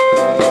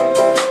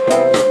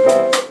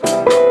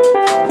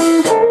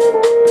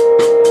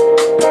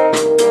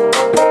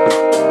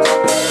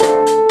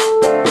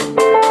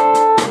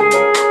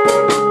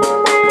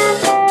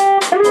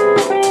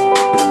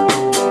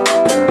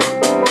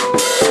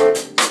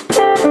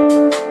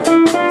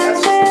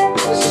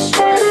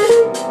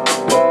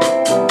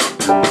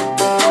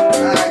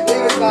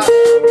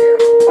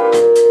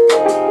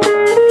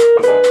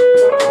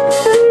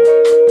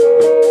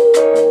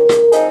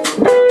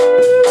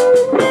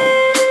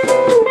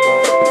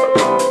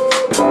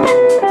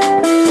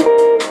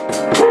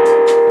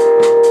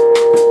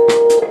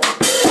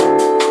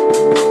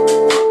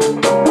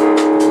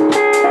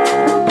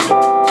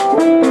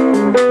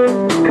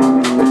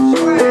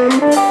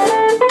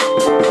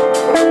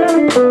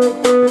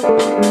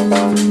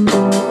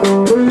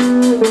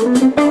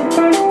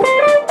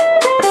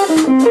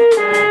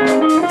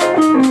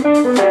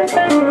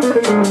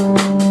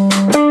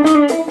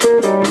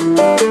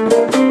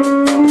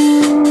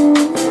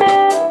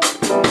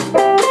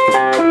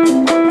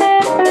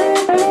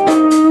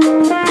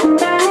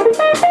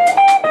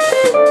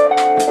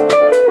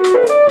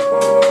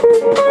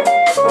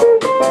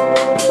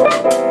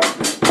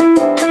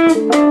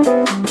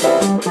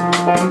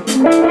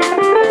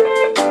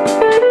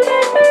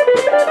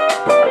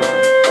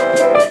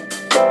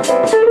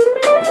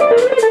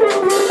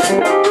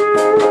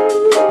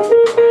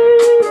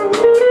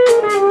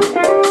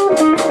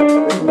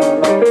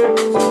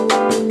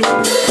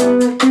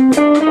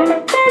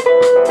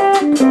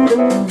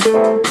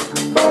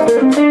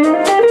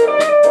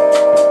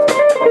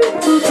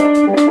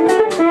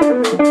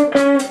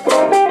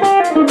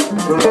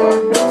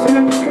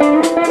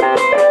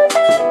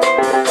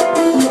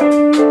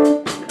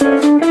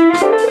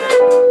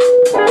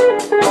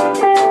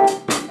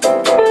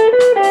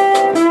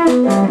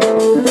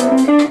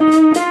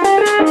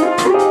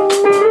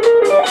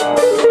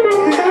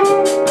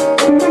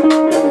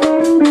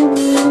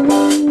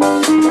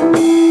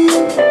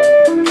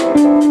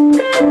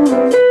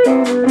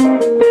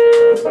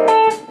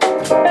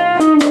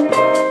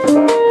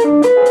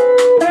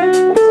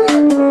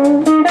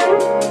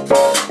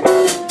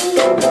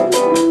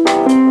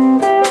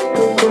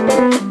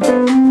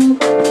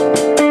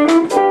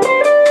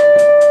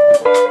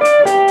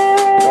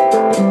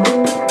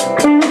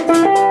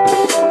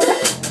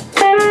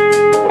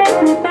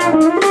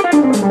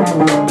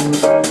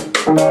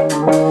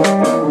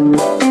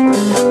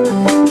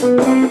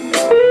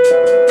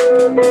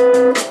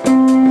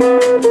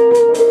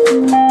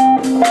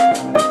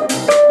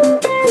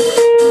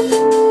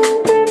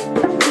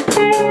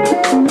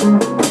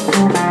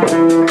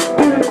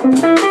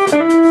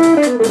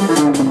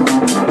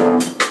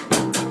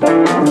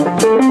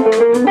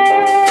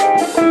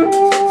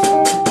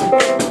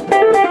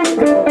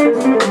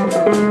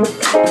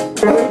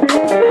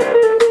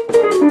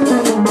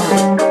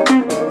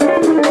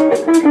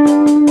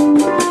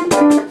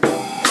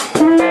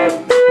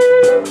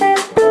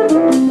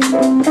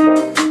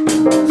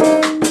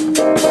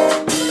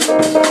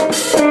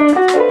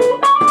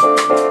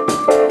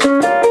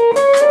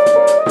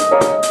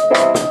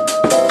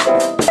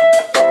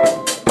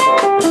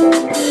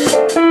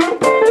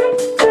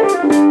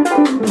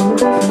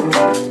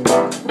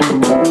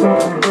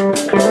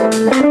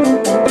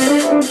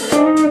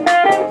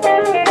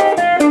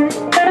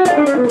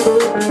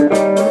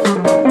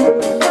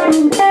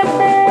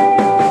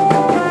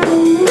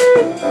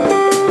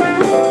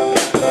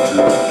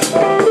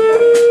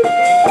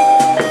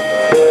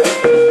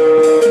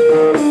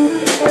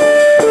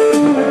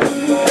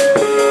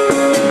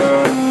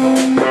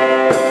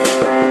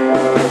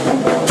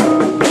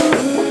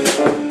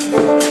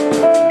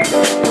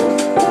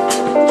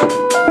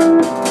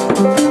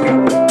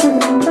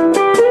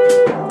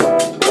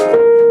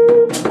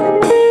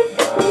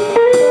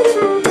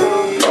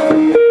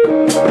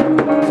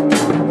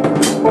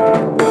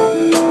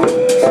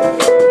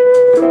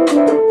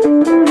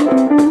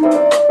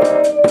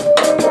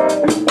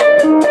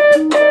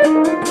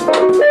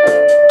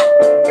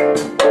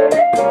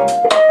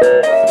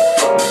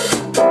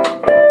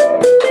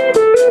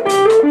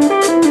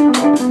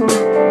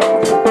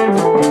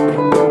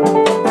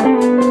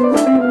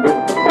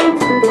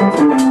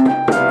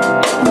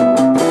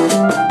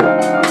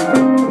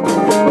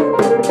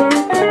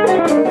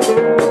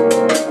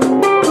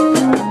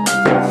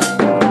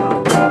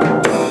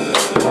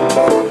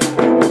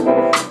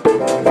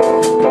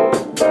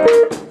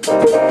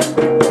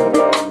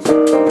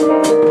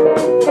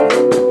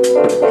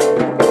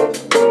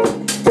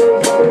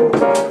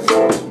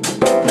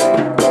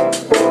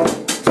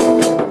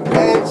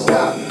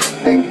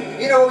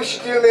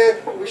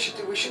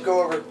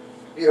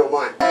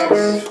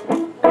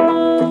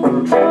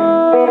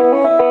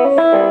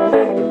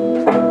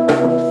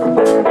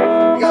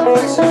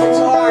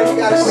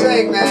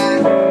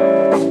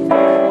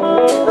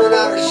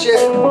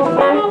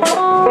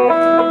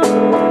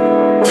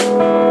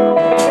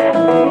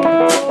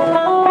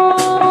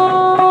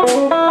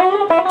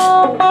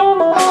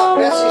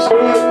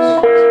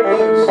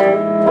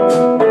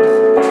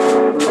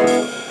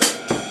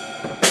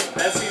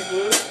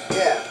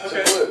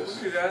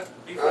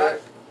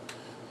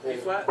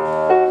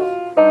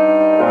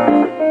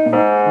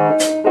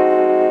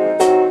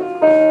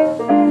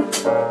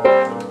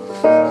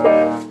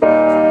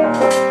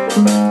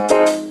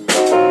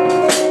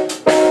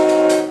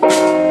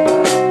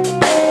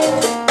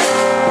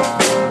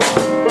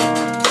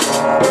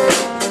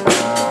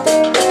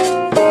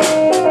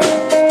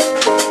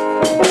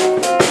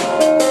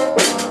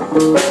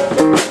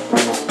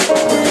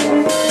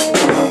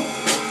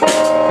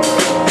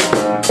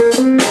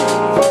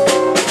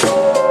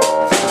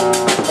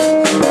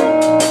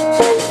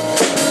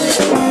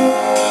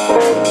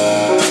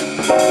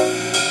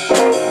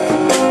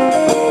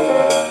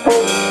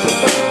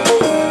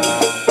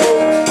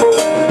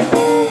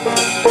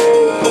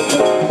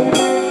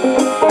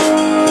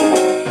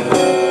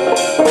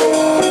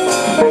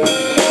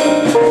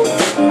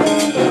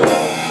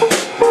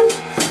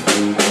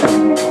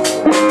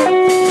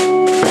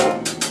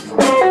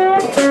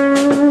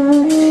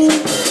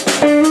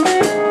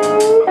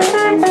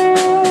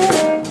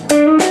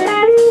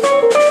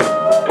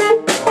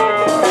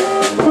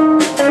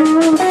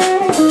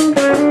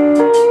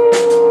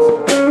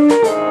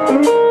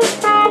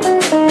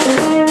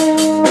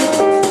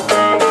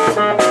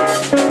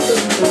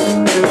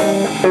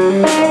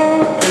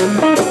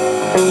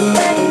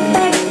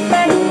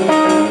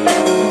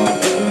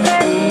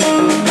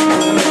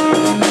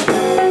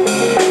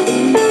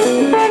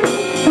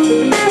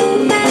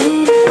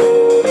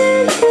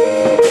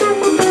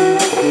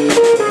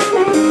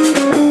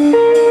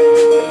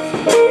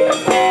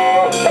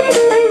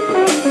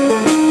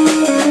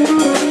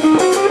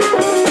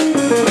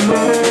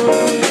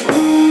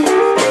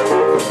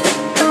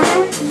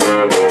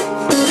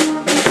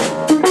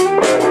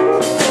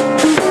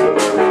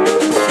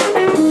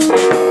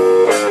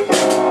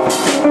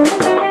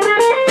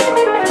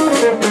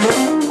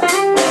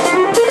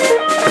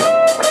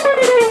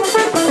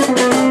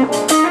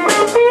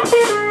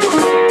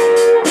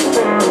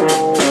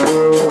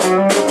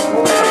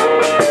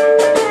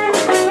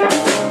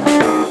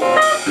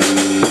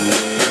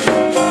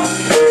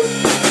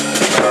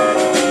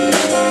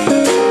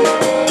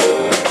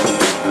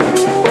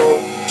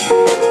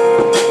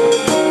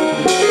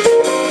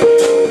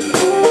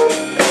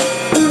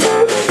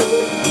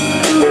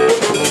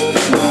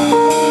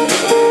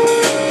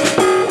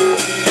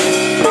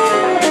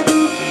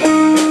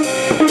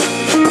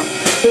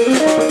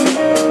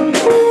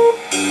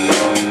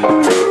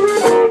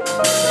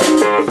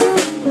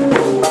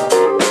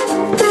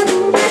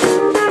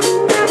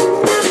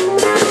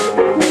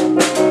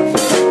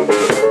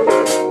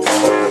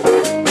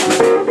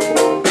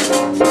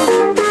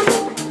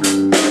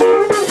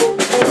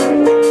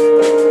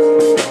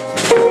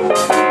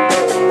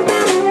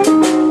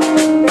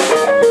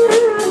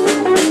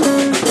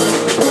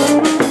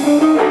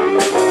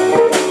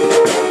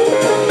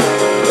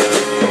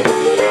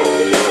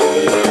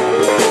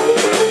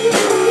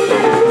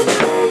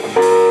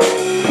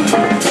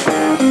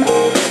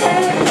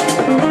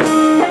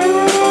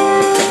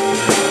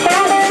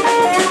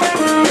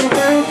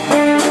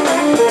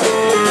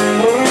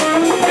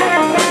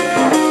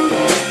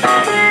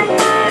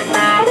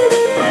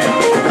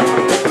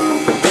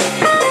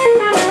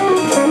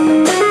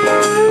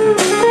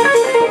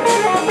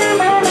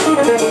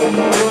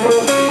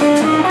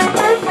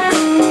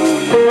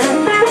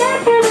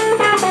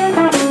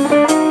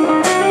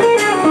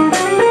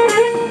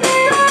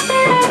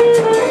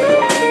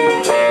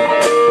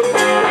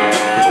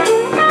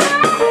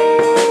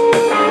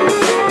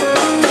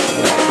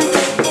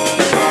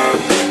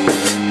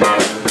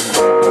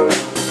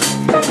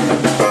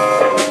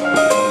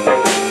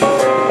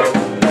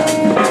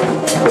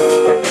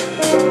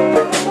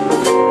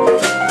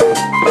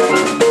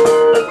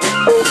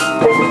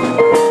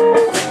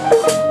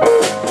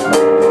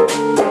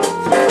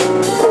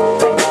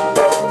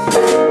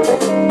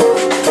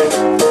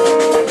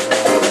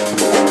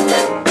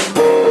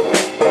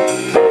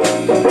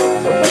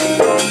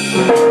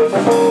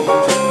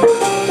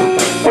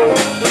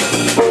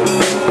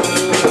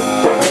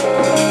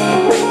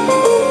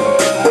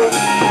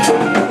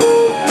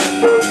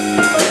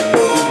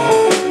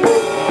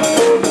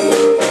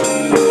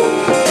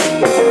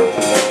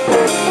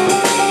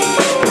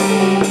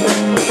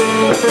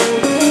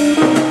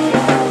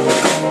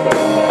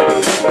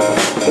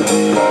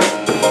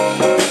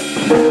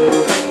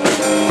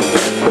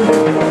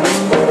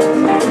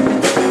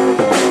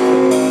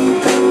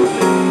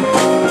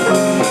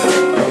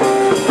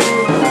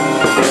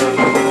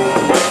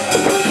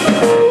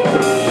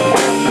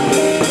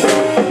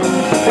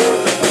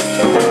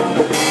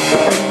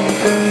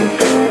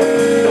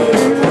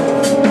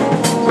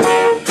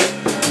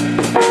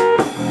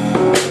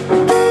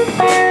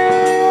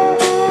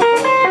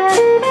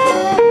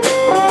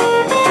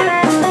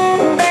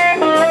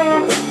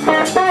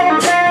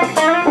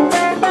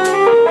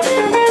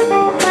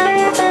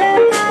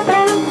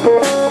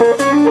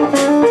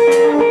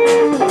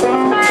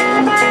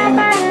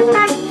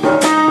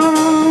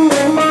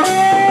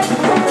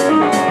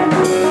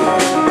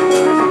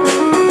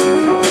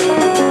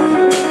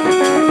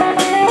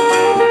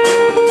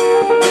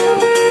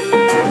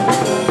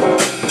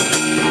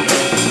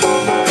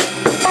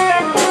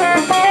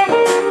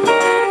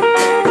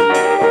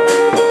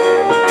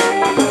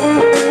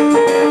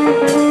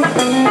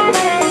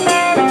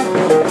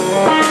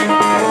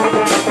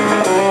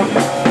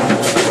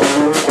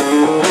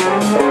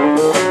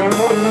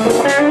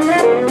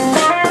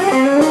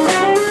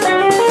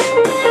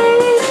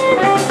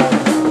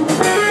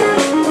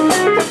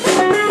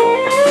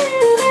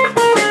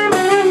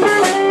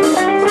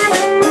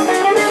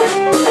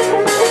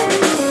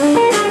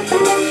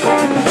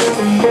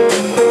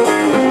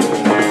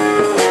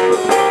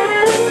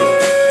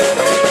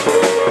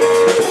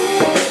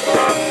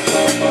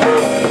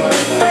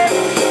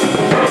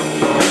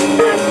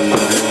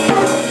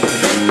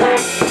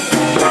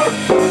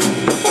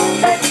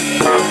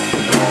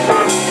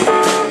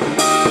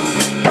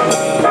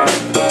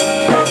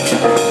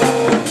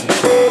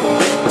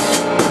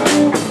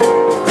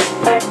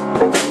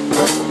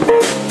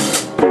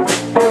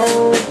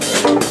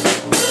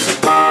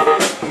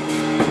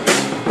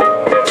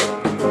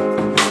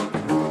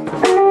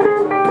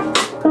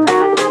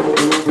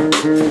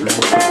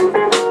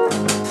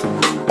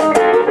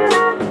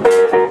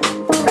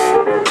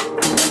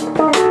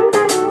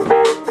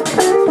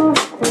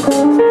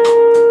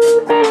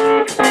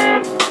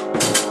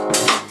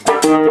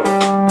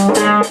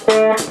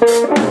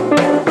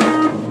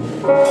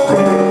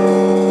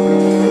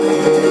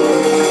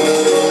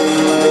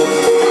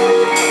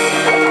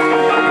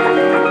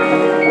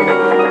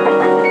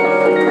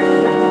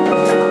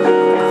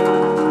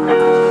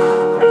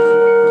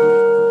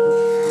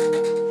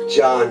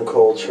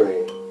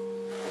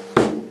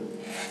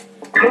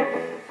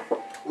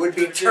 would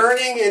be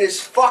turning in his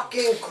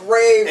fucking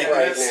grave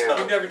right You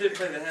now. never did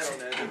play the head on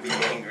that. I'd be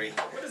angry.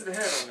 What is the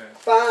head on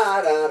that?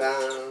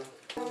 Ba-da-da.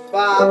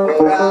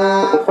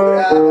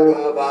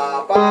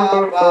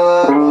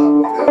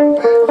 Ba-ba-da-ba-da-ba-ba-ba-ba-ba-ba.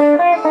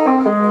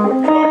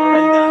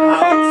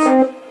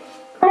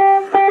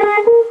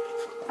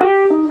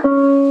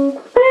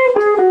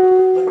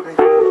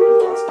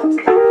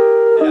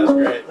 Yeah, that's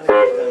great.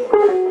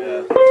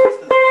 Yeah.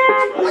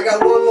 I got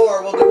one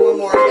more. We'll do one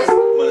more.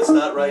 When it's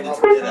not right, it's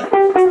bitter.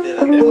 It's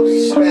bitter. It'll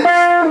be spent. My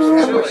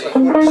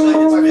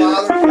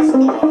father. Because of the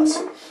loss.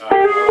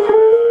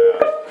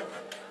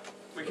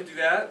 We could do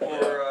that,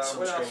 or Some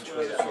what else? strange What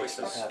way other that makes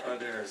choices them happy are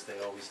there? because they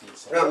always need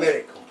something. Not many.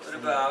 What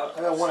about?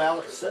 I got one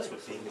Alex to say. That's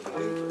what being in the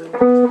mood.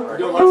 We're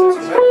doing lots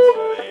of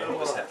instrumentals. They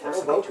always have to have No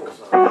some vocals.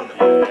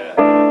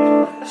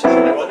 So,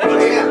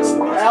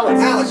 Alex,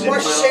 why don't you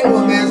sing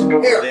one, man?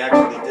 They Here,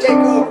 actually did. take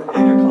over.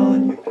 And they're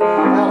calling you.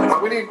 Alex,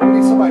 we need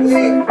somebody to We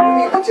sing.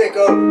 need to take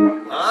over.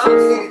 Huh? We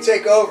need to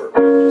take over.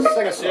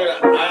 Sing a Dude, song.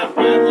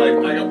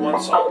 I got one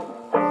song.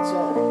 One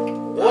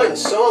song. One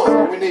That's song.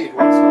 all we need.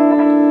 One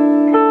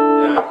song.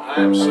 Yeah,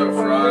 I am so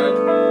fried.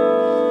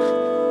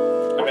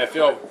 I mean, I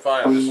feel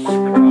fine. I'm just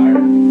super tired.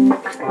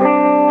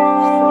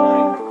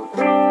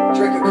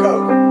 Drink a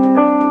Coke.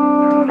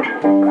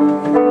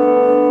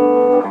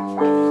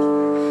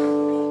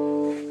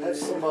 Have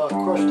some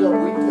crushed up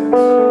wheat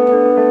thins.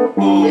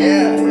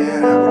 Yeah,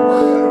 that would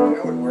work.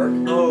 That would work.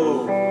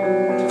 Oh.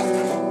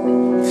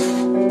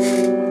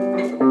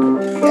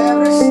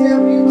 Every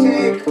step you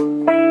take,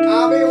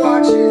 I'll be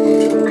watching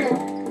you.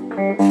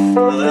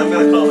 Well, then I'm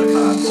gonna call the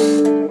cops.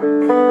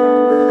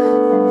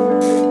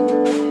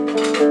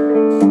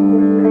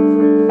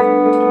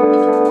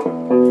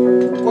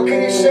 What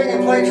can you sing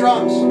and play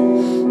drums?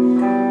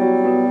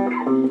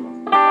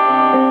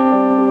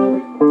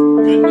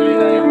 Good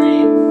night,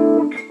 Irene.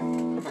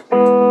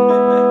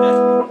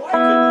 Why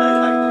couldn't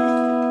I,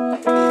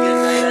 Irene? Good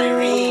night,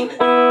 Irene. You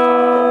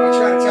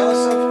trying to tell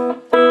us something?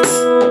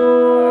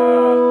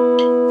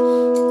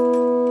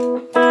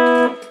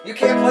 You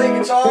can't play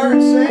guitar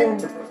and sing?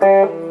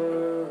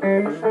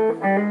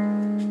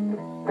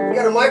 You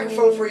got a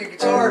microphone for your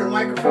guitar and a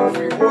microphone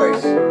for your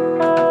voice.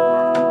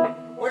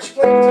 Why don't you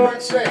play guitar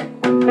and sing?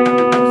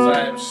 Because I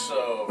am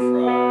so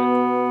fried.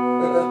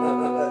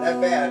 That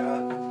bad, huh?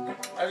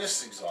 I'm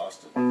just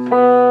exhausted.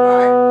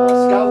 Alright.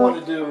 Scott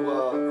wanted to do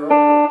earlier.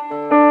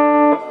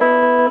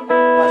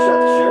 I shot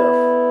the sheriff.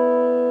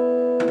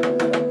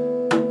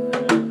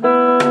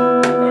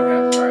 Okay,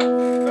 alright.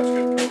 That's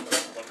good. One Does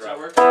that drop.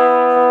 work?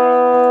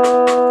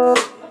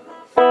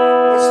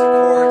 What's the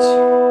chords? I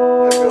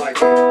have no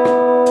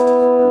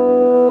idea.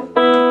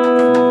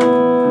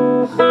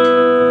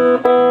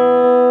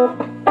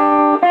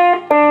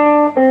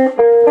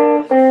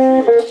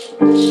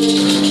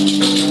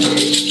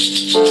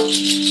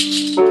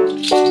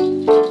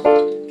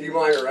 D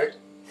minor, right?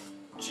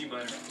 G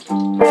minor.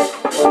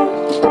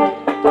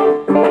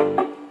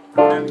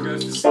 Then it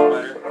goes to C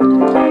minor.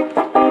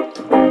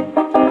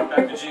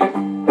 Back to G.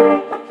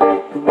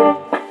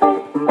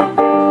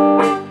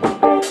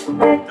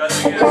 Does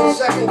it What's the again.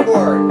 second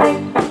chord?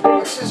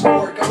 What's this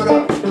chord coming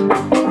up?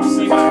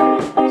 C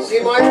minor. C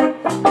minor?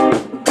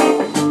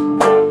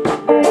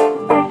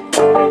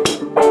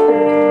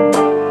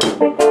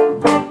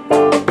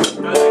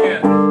 Does it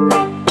again.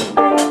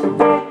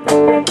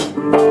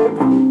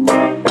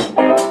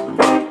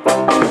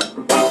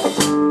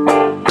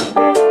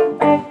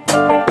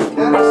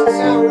 That doesn't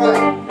sound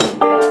right.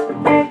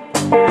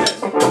 It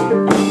is.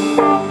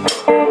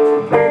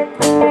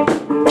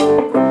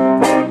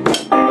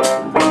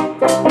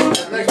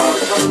 The next one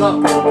comes up.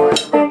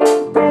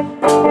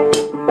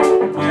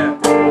 Yeah.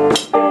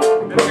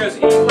 Then it goes E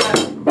flat,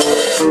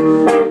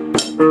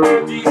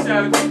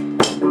 D7,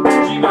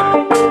 G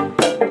minor.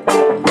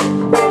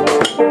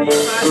 E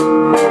flat,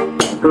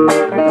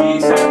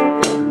 D7,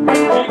 G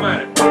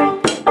minor.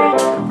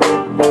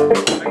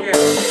 Again.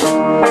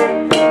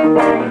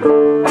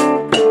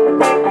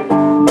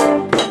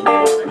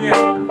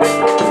 Again.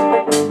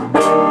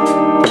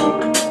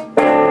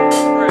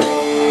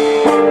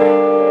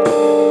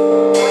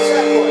 What's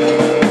that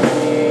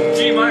chord? G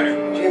minor.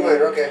 G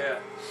minor, okay. Yeah.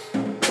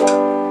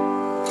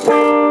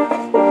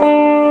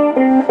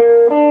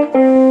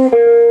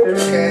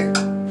 Okay.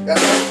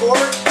 That's all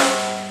chords?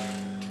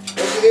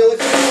 Those are the only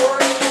three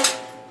chords?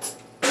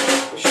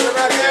 You sure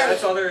about Yeah, that?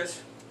 that's all there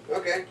is.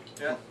 Okay.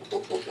 Yeah.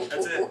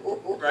 That's it.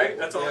 Right?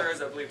 That's all there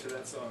is, I believe, to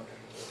that song.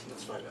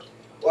 Let's find out.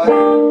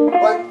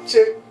 1,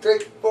 2, 3,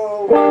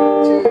 4.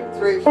 1, 2,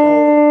 3,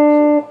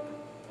 4.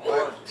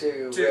 1,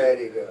 2, Two.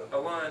 ready, go.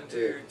 A 1,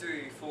 2,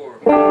 3, 4.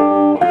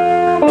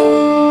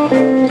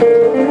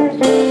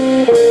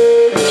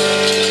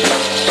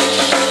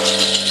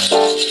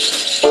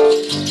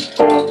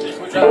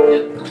 Can we try it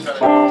again? Can we try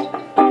it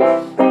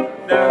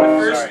again?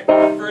 Now, Sorry.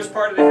 the first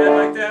part of the head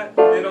like that,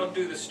 they don't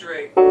do the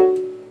straight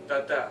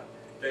da-da.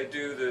 They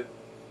do the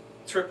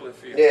triplet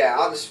feel. Yeah,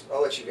 I'll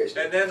let you guys do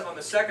it. And then on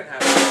the second half,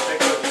 they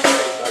go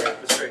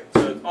the straight.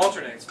 So it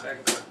alternates back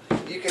and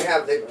forth. You can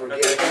have the beginning,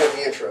 you can have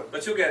the intro.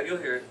 But you'll get it, you'll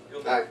hear it.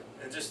 You'll know. Alright.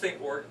 And And just think,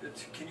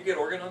 can you get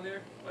organ on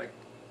there? Like,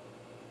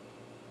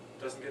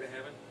 doesn't get a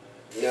Hammond?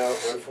 No,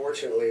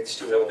 unfortunately, it's Is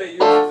too that what old. they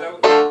use?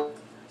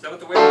 Is that what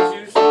the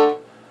waves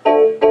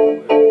use?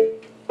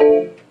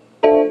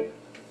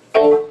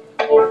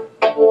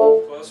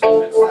 Close.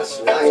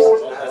 That's nice.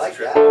 I like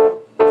that.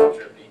 But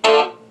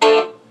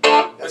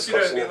That's you know,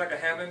 close it'd be enough. like a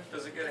Hammond.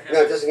 Does it get a Hammond?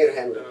 No, it doesn't get a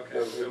Hammond. Okay,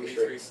 No, so maybe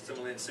it'll sure. be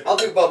similar. I'll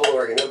do bubble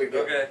organ. No big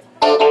deal. Okay.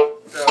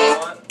 So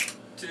 1,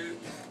 2,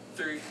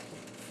 3,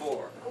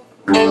 4.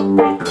 We can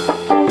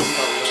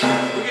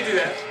do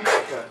that.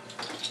 Okay.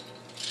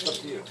 Up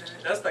to you.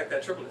 That's like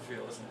that triplet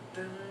feel, isn't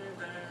it?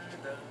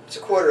 It's a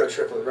quarter of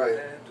triplet, right?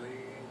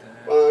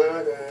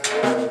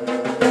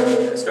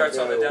 It starts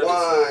on the down.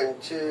 1,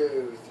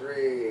 2,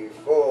 3,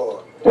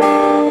 4.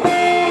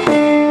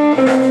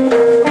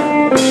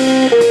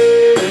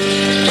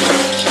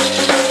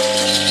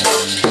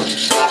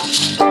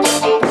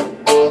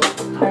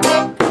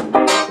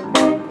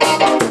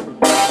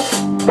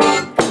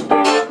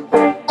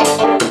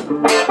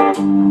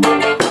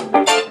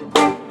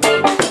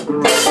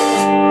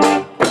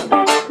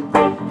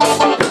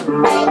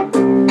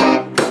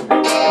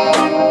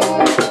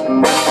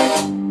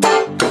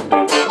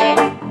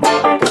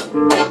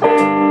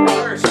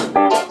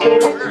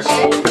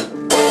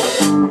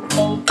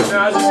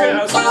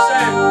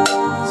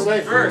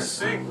 Verse,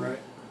 sing. Right.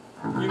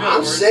 You know I'm the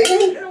words.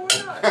 singing? Yeah, why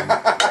not?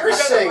 You're You got the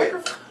singing.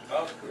 microphone.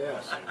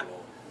 Yes.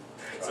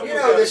 You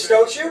know this,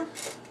 don't you?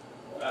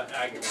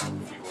 I can a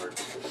few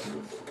words.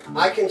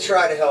 I can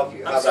try to help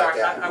you. How I'm about sorry.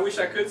 that? I wish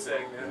I could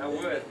sing, man. I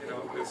would,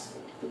 because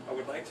I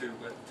would like to,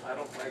 but I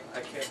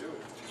can't do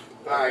it.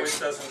 All My right. voice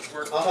doesn't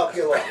work. I'll help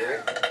you along, right?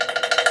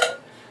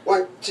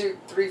 1, 2,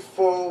 3,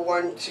 4,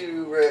 1,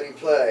 2, ready,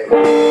 play.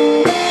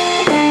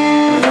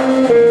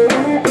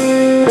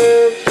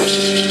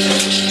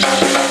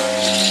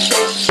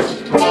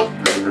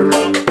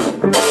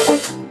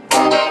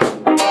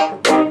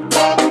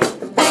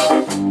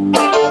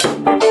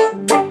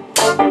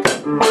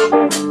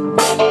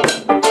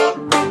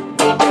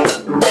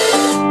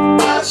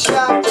 I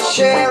shot the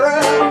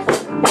sheriff.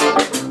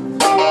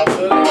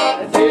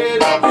 I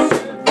did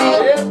shoot the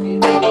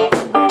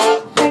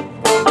deputy.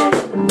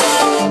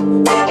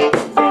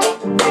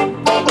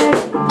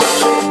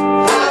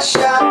 I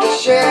shot the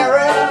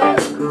sheriff.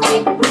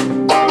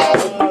 I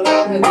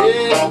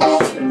did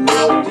shoot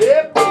the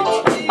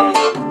deputy.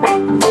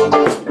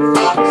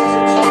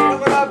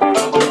 Coming up.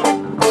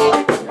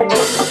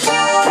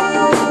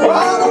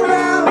 All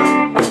around.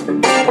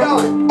 Keep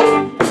going.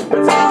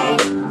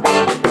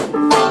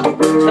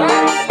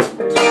 Tried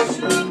to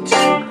shoot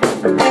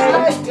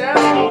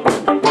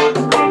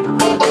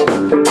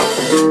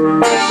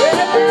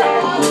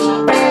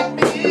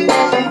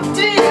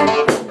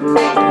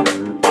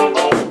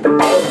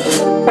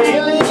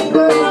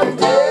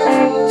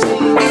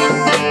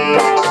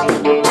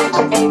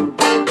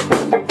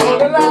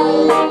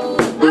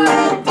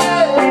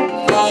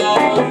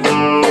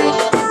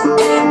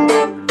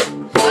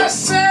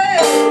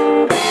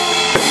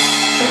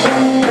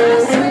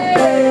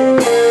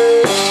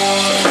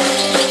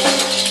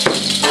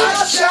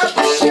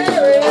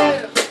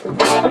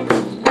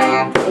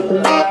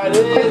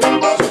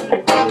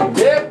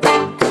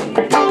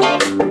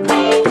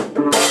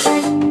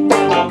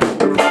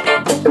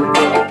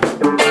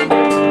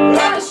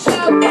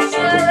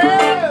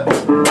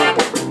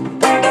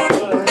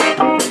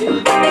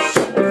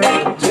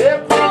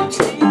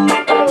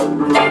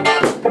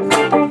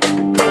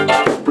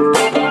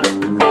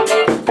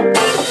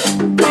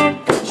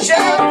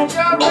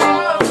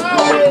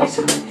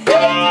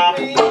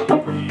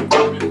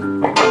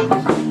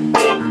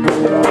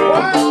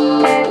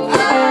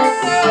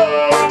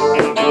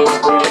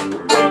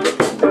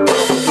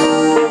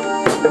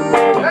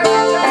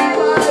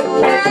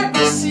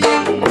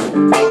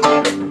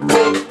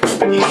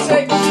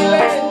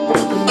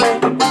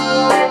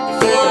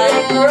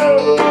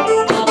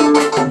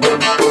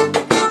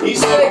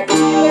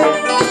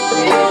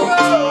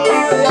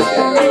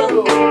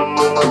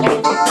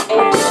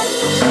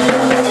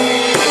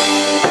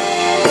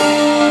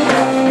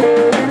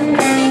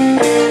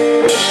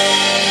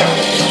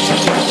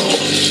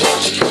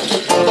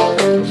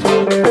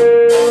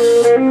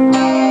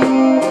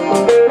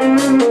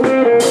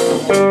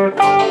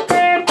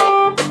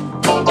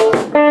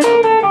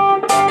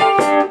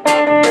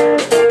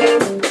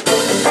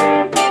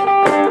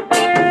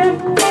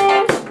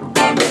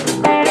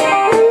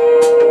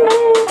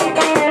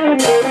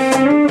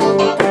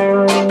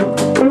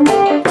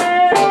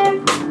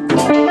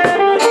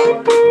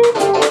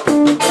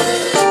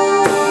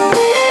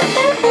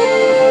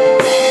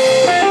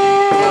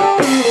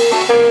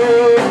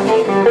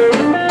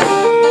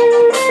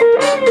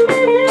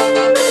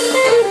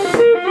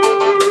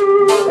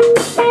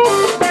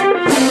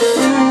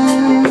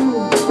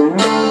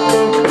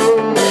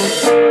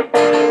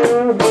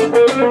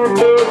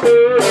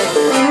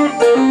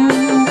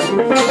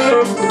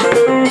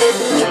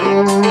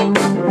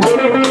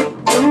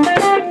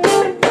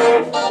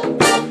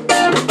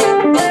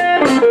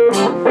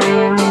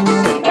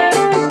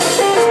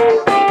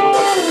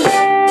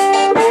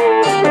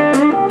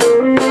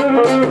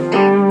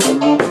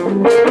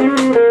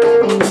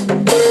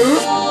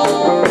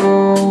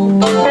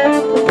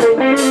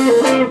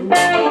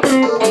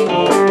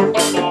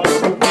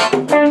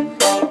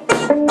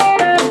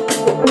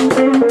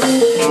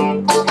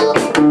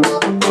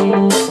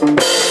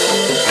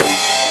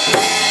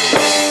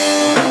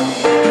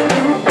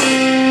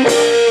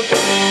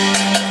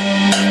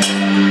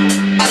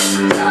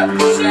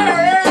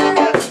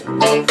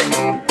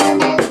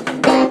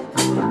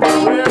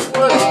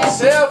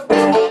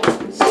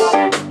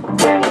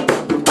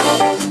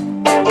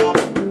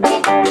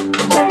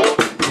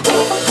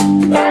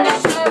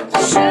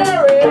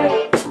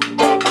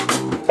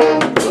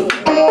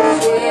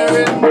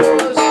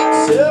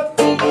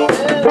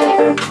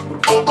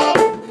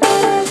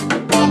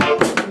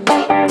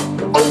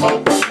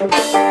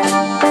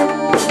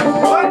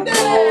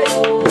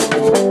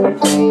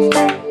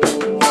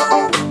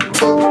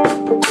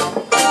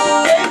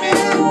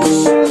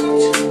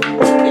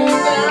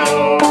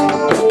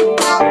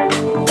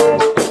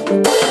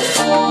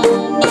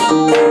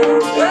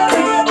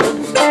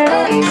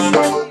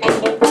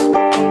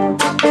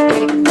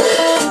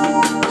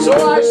So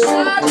I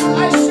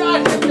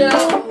shot him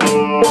down.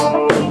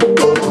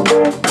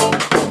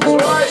 So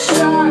I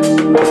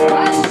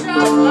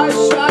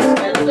shot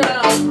him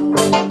down.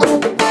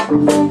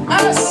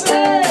 I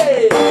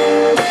say,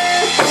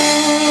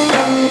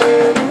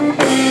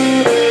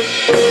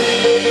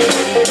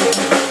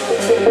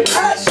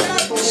 I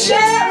shot the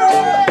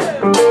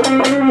sheriff.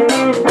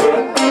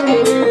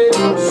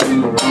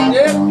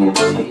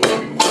 Deputy.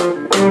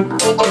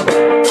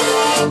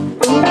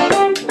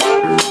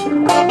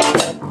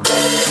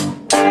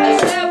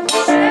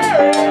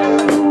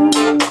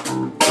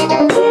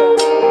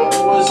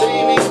 Was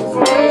aiming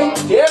for a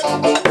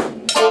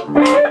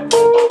deputy.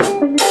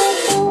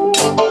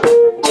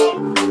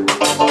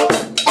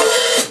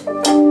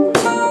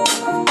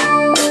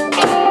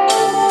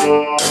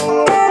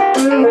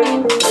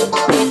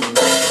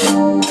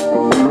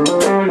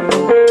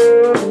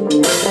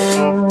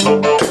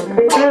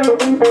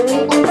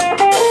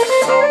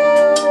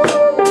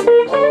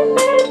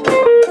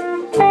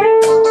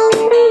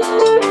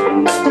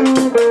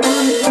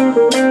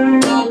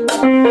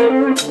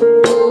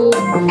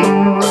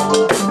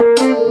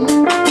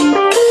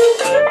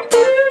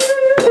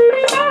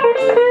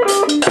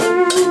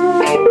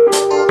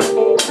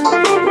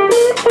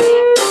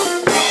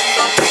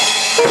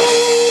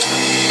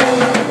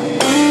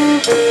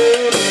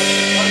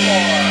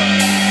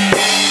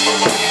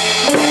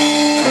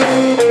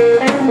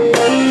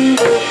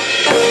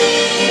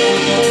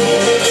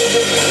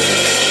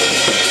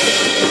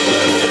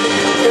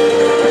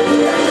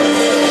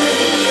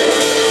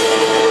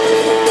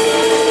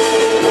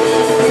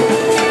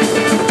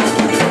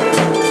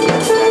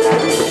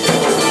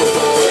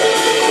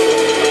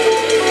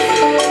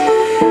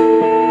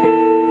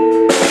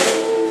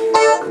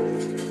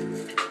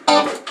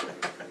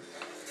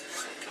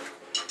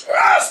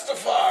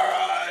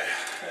 Rastafari!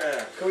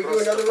 Can we do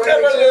another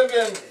Never record? live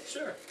in.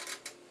 Sure.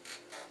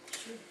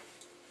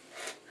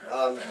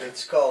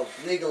 It's called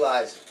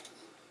Legalize It.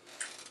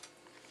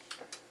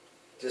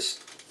 Just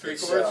Three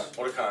it's, chords?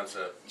 What a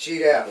concept.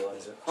 cheat out.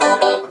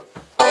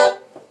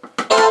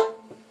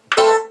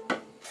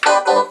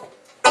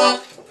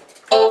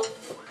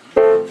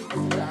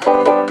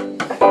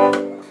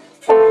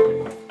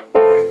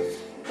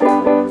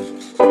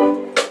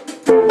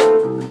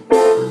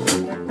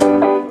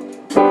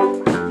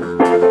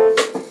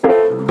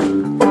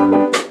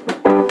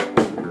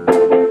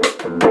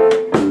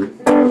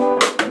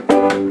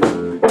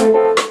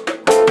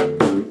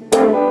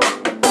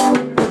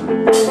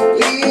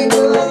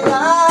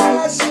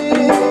 Legalize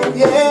it,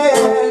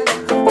 yeah,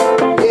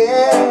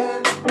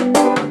 yeah.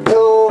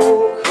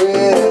 Don't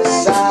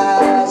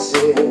criticize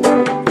it.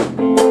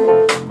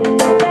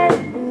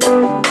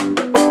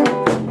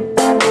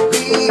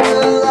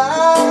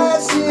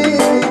 Legalize it,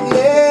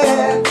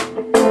 yeah,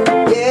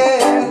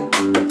 yeah.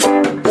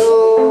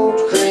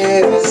 Don't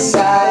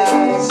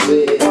criticize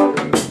it.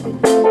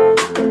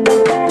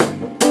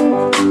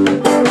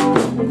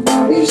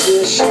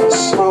 Musicians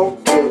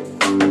smoke it.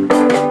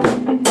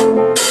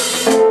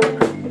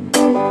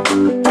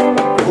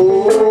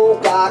 Ooh,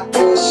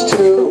 doctors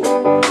too.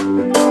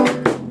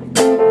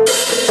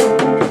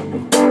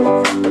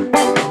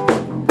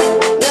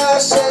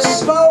 Nurses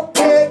smoke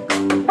it.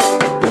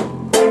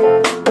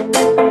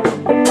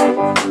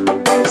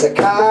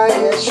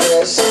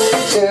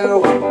 Psychiatrists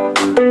too.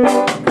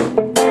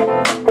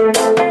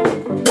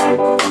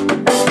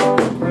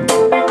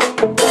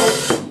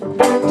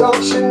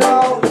 Don't you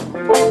know?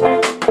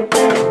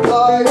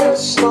 Lawyers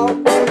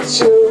smoke it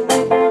too.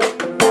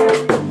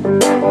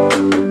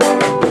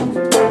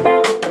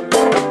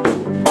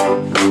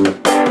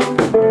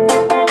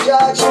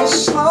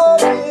 Judges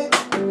smoke it,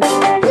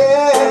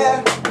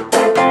 yeah,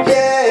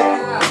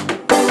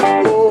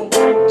 yeah. Ooh,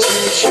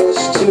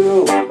 teachers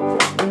too.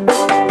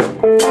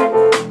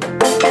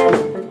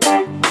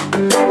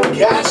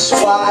 That's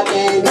why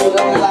they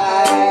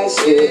legalize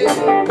it.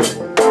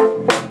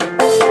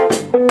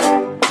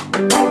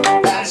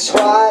 That's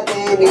why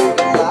they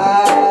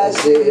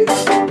legalize it.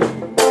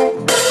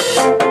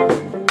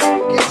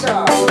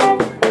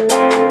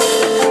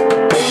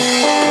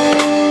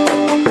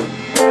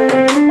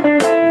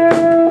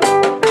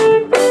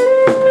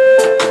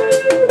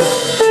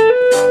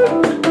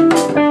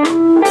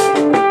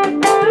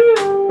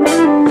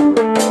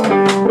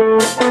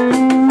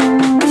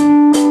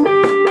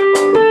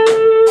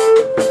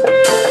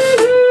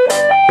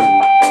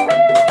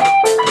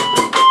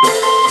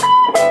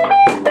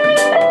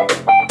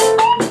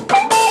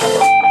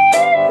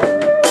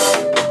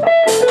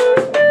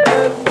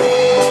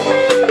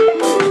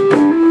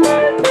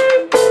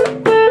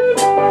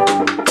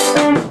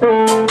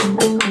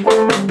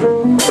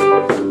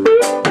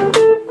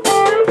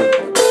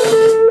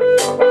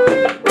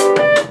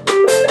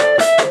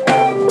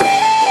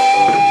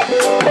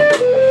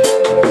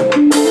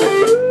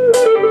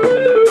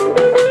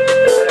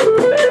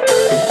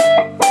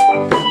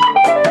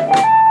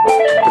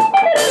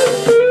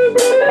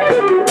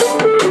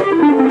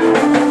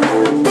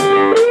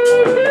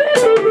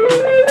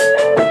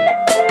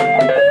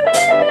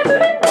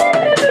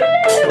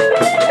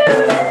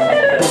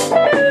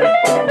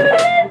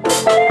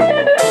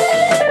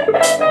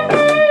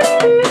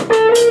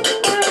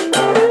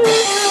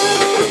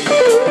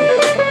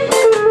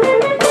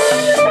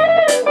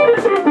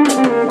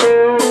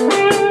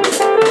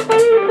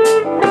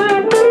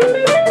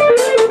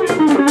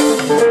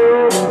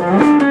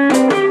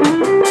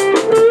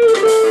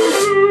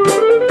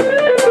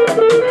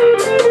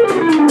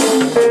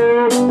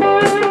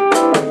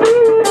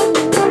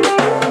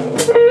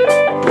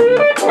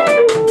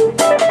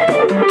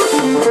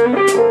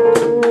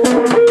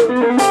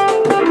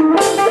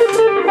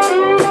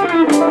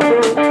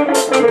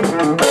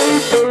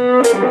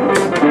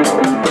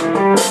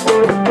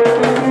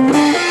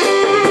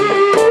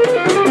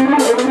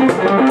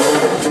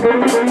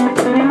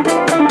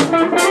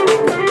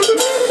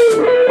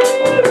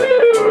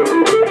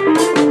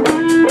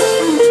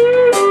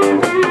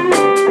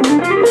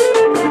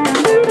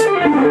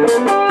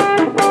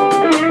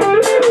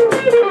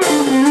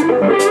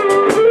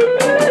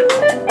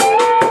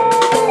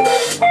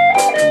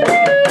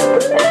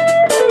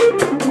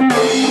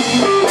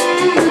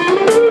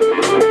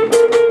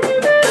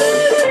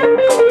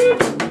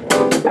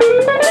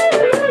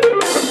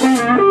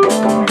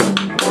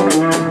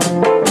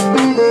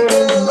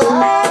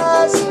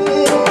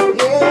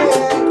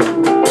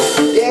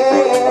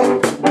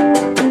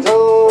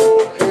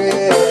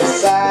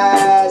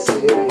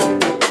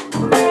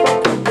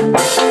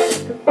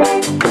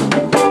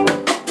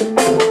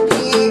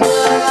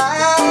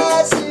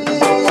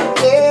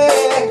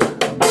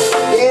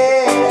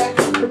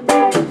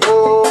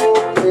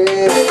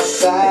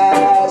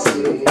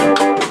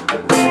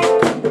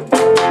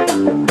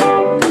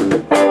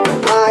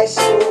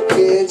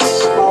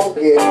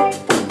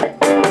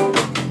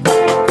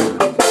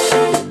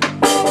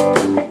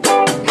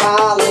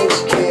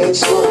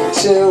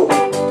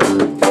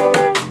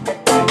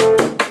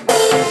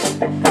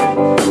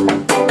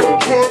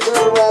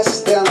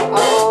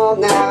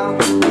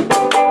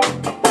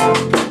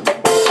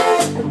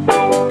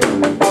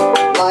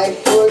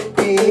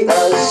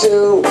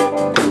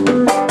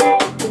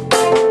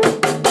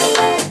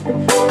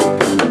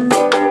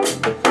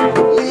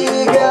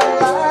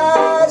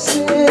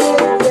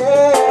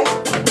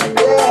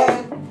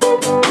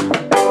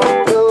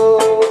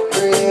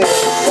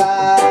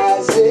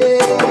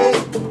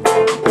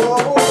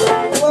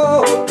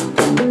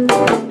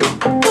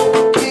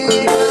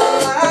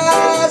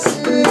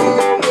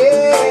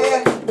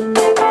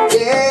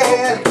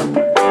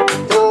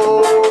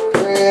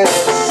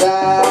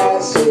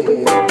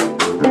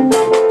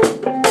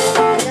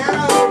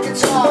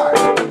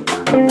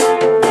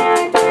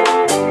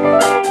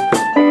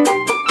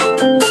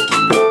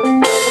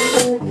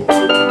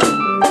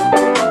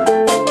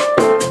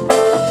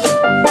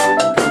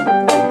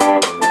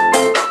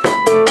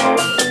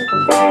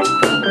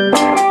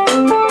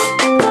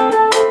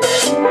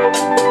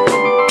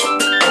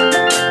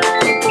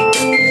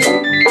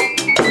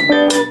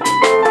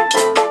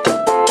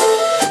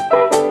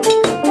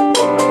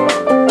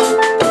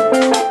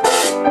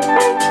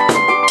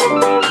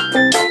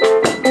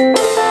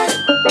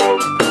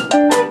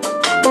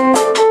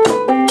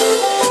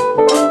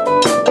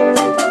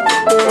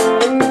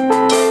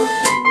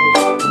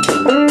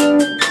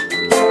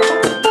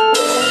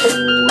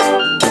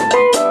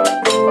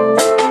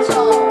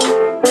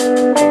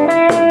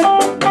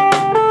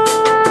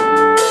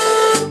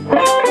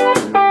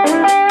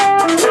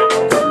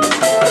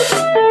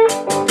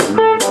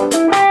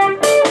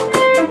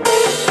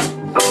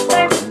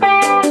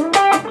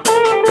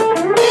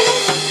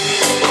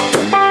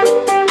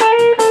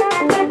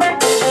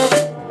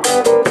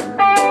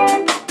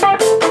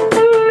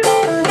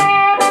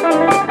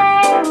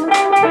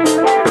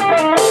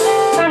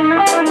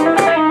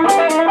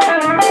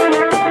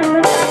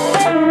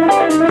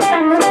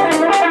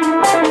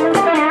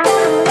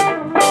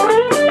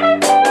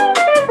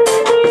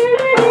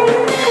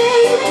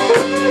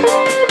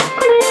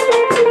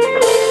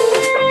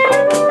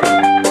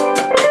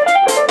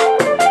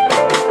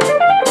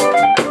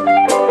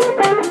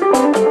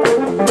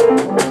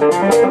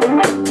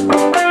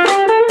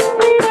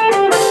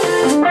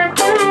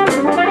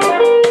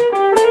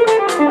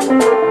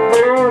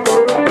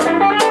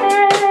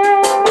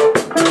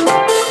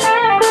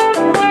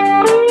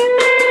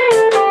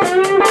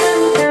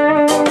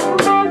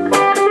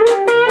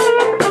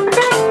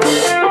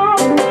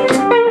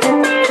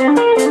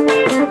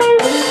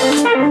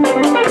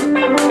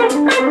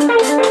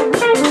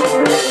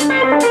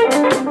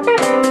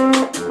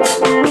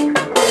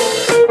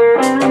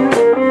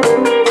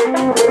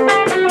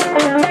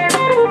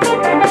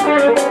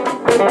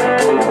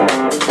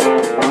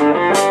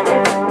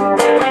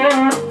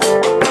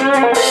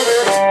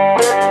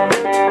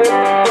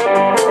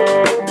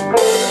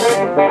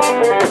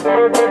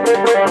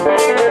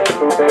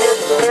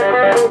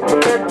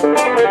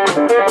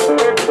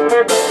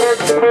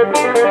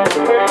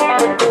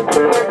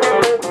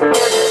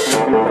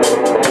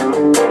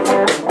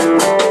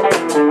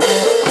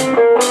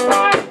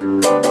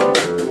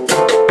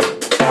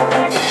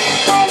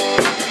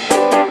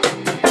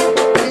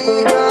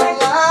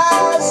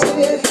 legalize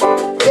it.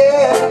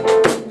 Yeah,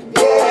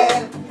 yeah.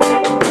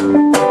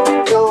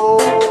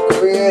 Don't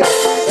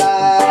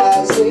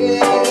criticize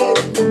it.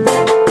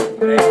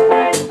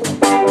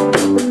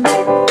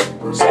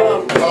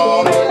 Some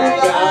call it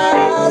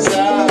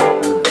ganja.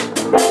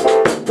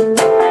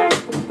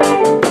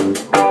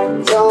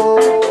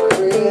 Don't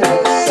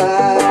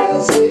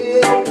criticize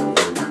it.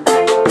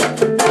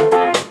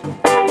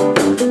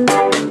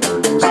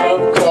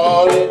 Some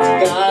call it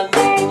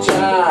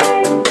ganja.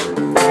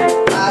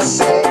 I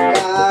say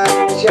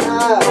ganja.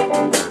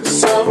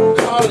 Some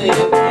call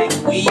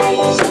it weed.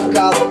 Some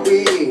call it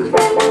weed.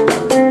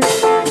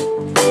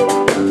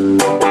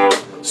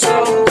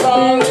 Some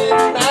call it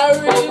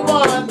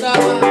marijuana.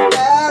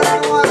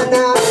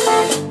 Marijuana.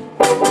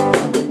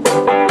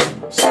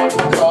 Some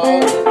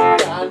call it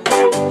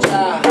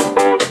ganja.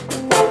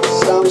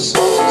 Some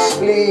smoke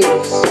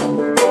spleens.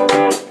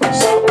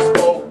 Some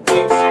smoke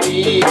big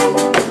weed.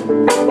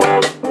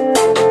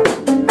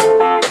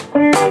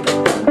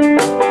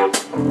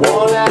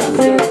 One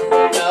after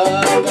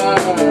another.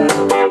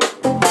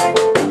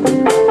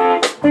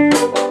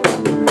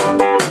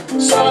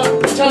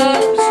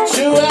 Sometimes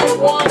two at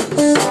once.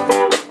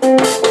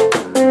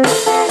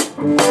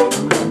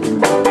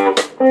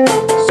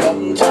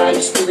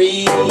 Sometimes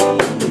three.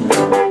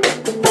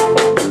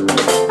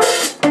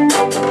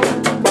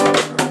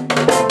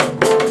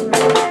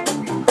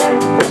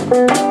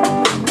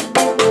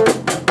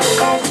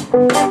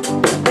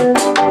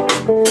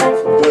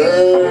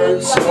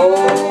 Birds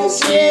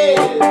smoke it.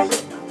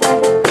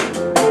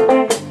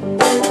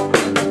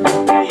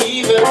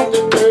 Even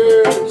the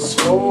birds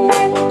smoke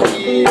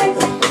it.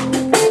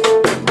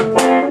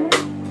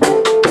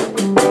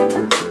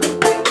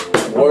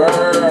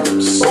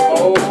 Worms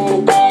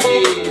smoke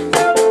it.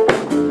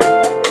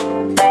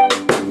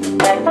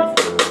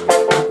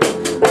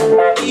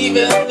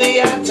 Even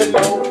the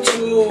antelope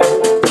too.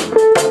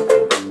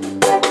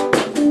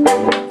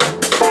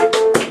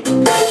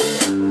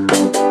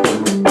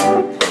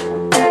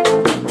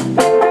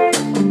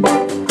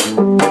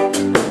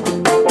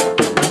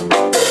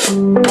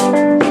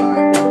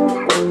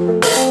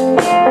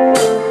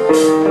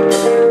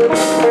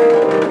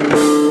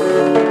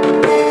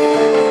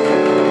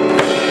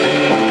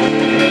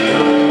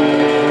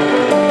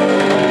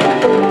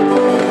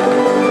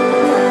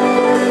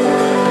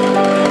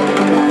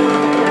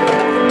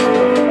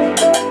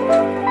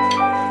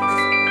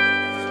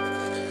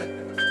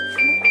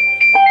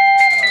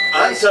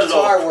 Nice Antelope.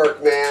 guitar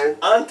work, man.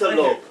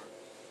 Antelope.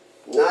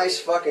 Nice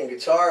fucking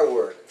guitar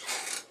work.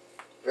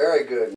 Very good.